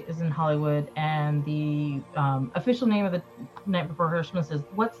Holiday is in Hollywood, and the official name of the Night Before Christmas is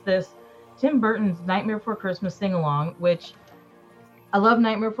What's This? Tim Burton's Nightmare Before Christmas sing-along, which I love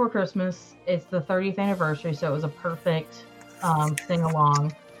Nightmare Before Christmas. It's the 30th anniversary, so it was a perfect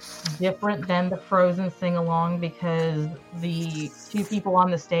sing-along. Different than the Frozen sing-along because the two people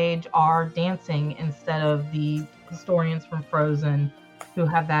on the stage are dancing instead of the historians from Frozen who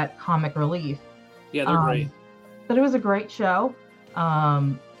have that comic relief. Yeah, they're great. But it was a great show.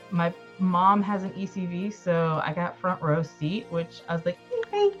 My mom has an ECV, so I got front row seat, which I was like,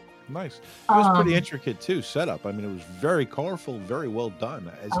 hey. Nice. It was pretty intricate too, setup. I mean, it was very colorful, very well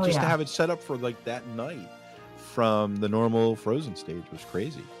done. To have it set up for that night from the normal Frozen stage was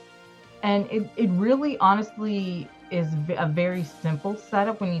crazy. And it really honestly is a very simple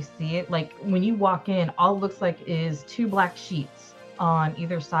setup when you see it. Like when you walk in, all it looks like is two black sheets on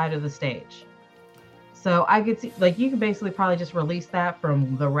either side of the stage. So I could see, you could basically probably just release that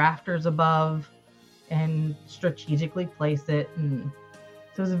from the rafters above and strategically place it. And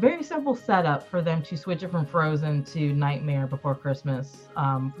so it's a very simple setup for them to switch it from Frozen to Nightmare Before Christmas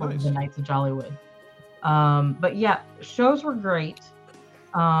for the Nights of Jollywood. But yeah, shows were great.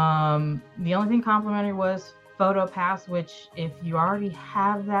 The only thing complimentary was Photo Pass, which if you already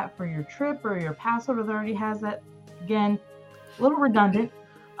have that for your trip or your pass holder that already has that, again, a little redundant.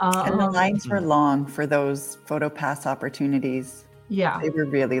 And the lines were long for those Photo Pass opportunities. Yeah. They were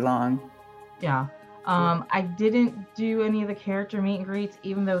really long. Yeah. I didn't do any of the character meet and greets,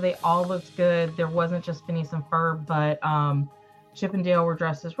 even though they all looked good. There wasn't just Phineas and Ferb, but Chip and Dale were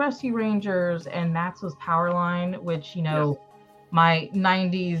dressed as Rescue Rangers, and Max was Powerline, which, my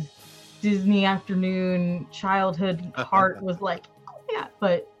 90s Disney afternoon childhood heart was like, oh, yeah.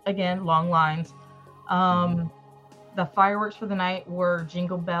 But again, long lines. The fireworks for the night were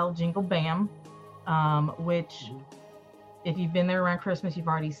Jingle Bell, Jingle Bam, which if you've been there around Christmas, you've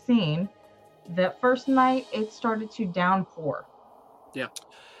already seen. That first night, it started to downpour. Yeah.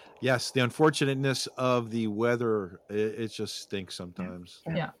 Yes, the unfortunateness of the weather, it just stinks sometimes.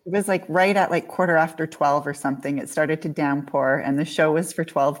 Yeah. It was right at 12:15 or something. It started to downpour, and the show was for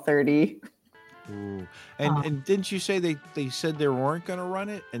 12:30. Ooh. And didn't you say they said they weren't going to run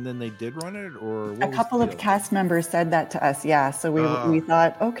it, and then they did run it? Or a couple of cast members said that to us, yeah. So we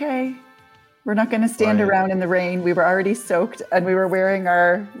thought, okay, we're not going to stand around in the rain. We were already soaked, and we were wearing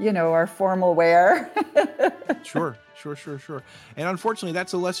our formal wear. Sure. And unfortunately,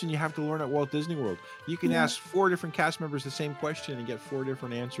 that's a lesson you have to learn at Walt Disney World. You can ask 4 different cast members the same question and get 4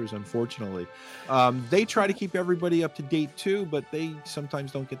 different answers, unfortunately. They try to keep everybody up to date too, but they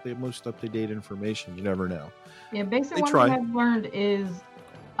sometimes don't get the most up-to-date information. You never know. Yeah, basically one thing I've learned is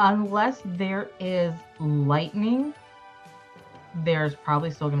unless there is lightning, there's probably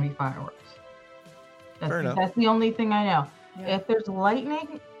still going to be fireworks. Fair enough. That's the only thing I know. Yeah. If there's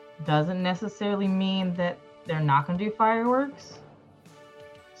lightning, doesn't necessarily mean that they're not going to do fireworks.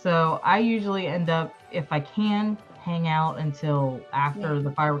 So I usually end up, if I can, hang out until after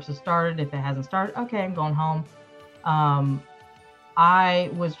the fireworks have started. If it hasn't started, okay, I'm going home. I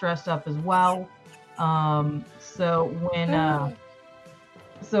was dressed up as well. So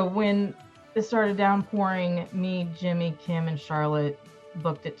when it started downpouring, me, Jimmy, Kim, and Charlotte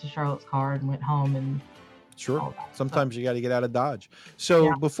booked it to Charlotte's car and went home and sure. Sometimes you got to get out of Dodge.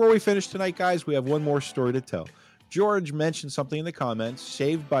 So before we finish tonight, guys, we have one more story to tell. George mentioned something in the comments,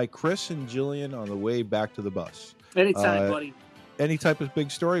 saved by Chris and Jillian on the way back to the bus. Anytime, buddy. Any type of big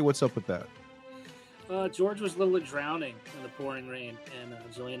story? What's up with that? George was literally drowning in the pouring rain, and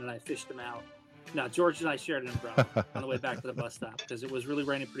Jillian and I fished him out. No, George and I shared an umbrella on the way back to the bus stop because it was really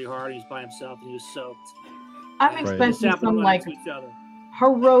raining pretty hard. He was by himself and he was soaked. I'm And expecting just happened to some run like into each other.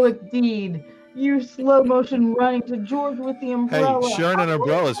 heroic deed. You slow motion running to George with the Hey, umbrella. sharing an Oh,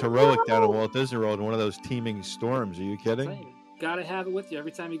 umbrella is heroic down at no. Walt Disney World in one of those teeming storms. Are you kidding? Hey, gotta have it with you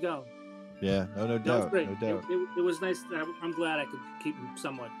every time you go. Yeah, no That was doubt, great. no doubt. It was nice. I'm glad I could keep him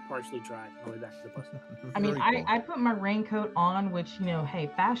somewhat partially dry on the way back to the bus stop. I mean, Very cool. I put my raincoat on, which, hey,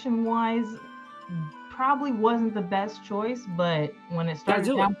 fashion-wise, probably wasn't the best choice, but when it started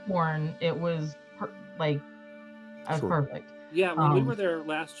do it. downpouring, it was Sure. perfect. Yeah, when we Um, were there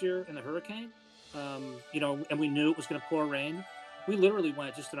last year in the hurricane, and we knew it was going to pour rain, we literally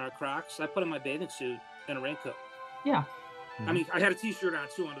went just in our Crocs. I put on my bathing suit and a raincoat. Yeah. I mean, I had a T-shirt on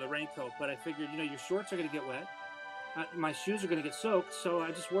too under the raincoat, but I figured, your shorts are going to get wet. My shoes are going to get soaked, so I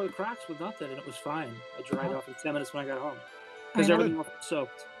just wore the Crocs with nothing, and it was fine. I dried off in 10 minutes when I got home because I know. everything else was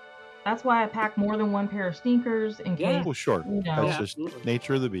soaked. That's why I pack more than one pair of sneakers in case. Well, sure. You know. That's Yeah, just absolutely.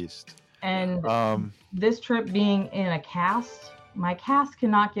 nature of the beast. And this trip being in a cast, my cast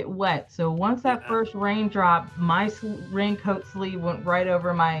cannot get wet. So once that Yeah. first raindrop, my raincoat sleeve went right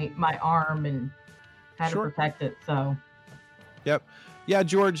over my arm and had Sure. to protect it. So Yep. Yeah,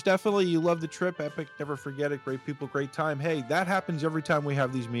 George, definitely. You love the trip. Epic. Never forget it. Great people, great time. Hey, that happens every time we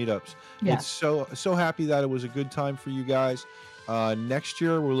have these meetups. Yeah. It's so happy that it was a good time for you guys. Next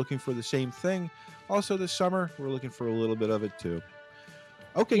year, we're looking for the same thing. Also, this summer, we're looking for a little bit of it too.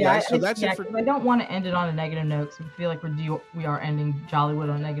 Okay, guys. So that's it for. 'cause I don't want to end it on a negative note because we feel like we are ending Jollywood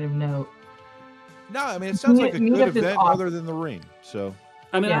on a negative note. No, I mean it sounds like a Meetup good is event, awesome. other than the rain. So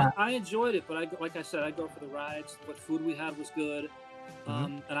I mean, Yeah. I enjoyed it, but like I said, I go for the rides. What food we had was good.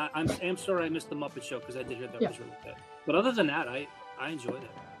 And I'm sorry I missed the Muppet Show because I did hear that was really good. But other than that, I enjoyed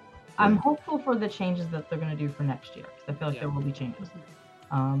it. I'm hopeful for the changes that they're going to do for next year because I feel like there will be changes.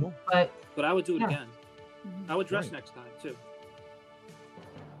 But But I would do it Yeah. again. I would dress Right. next time too.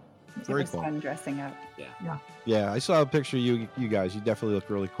 It Very was cool. fun dressing up. yeah, I saw a picture of you guys. You definitely look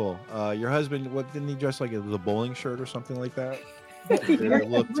really cool. Your husband, what didn't he dress like? It was a bowling shirt or something like that. There's a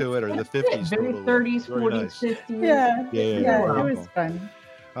look to it, or the 50s. very total look. 30s, Very 40s, nice. 50s. Yeah, It was cool. fun.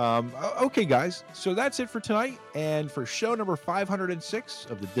 Okay, guys. So that's it for tonight and for show number 506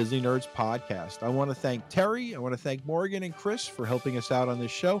 of the Disney Nerds podcast. I want to thank Terry. I want to thank Morgan and Chris for helping us out on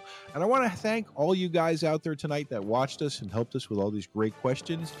this show. And I want to thank all you guys out there tonight that watched us and helped us with all these great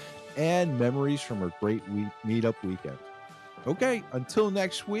questions and memories from our great meetup weekend. Okay, until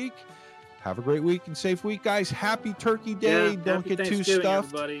next week, have a great week and safe week, guys. Happy Turkey Day. Yeah, Don't happy get too Thanksgiving, stuffed.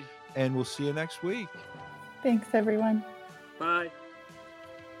 everybody. And we'll see you next week. Thanks, everyone. Bye.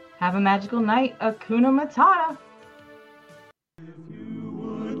 Have a magical night. Akuna Matata.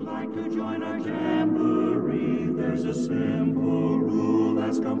 Would like to join our jamboree, there's a simple rule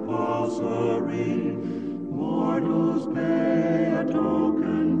that's compulsory. Mortals pay a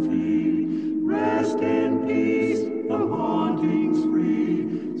token fee. Rest in peace, the haunting's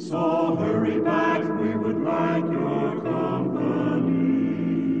free. So hurry back, we would like your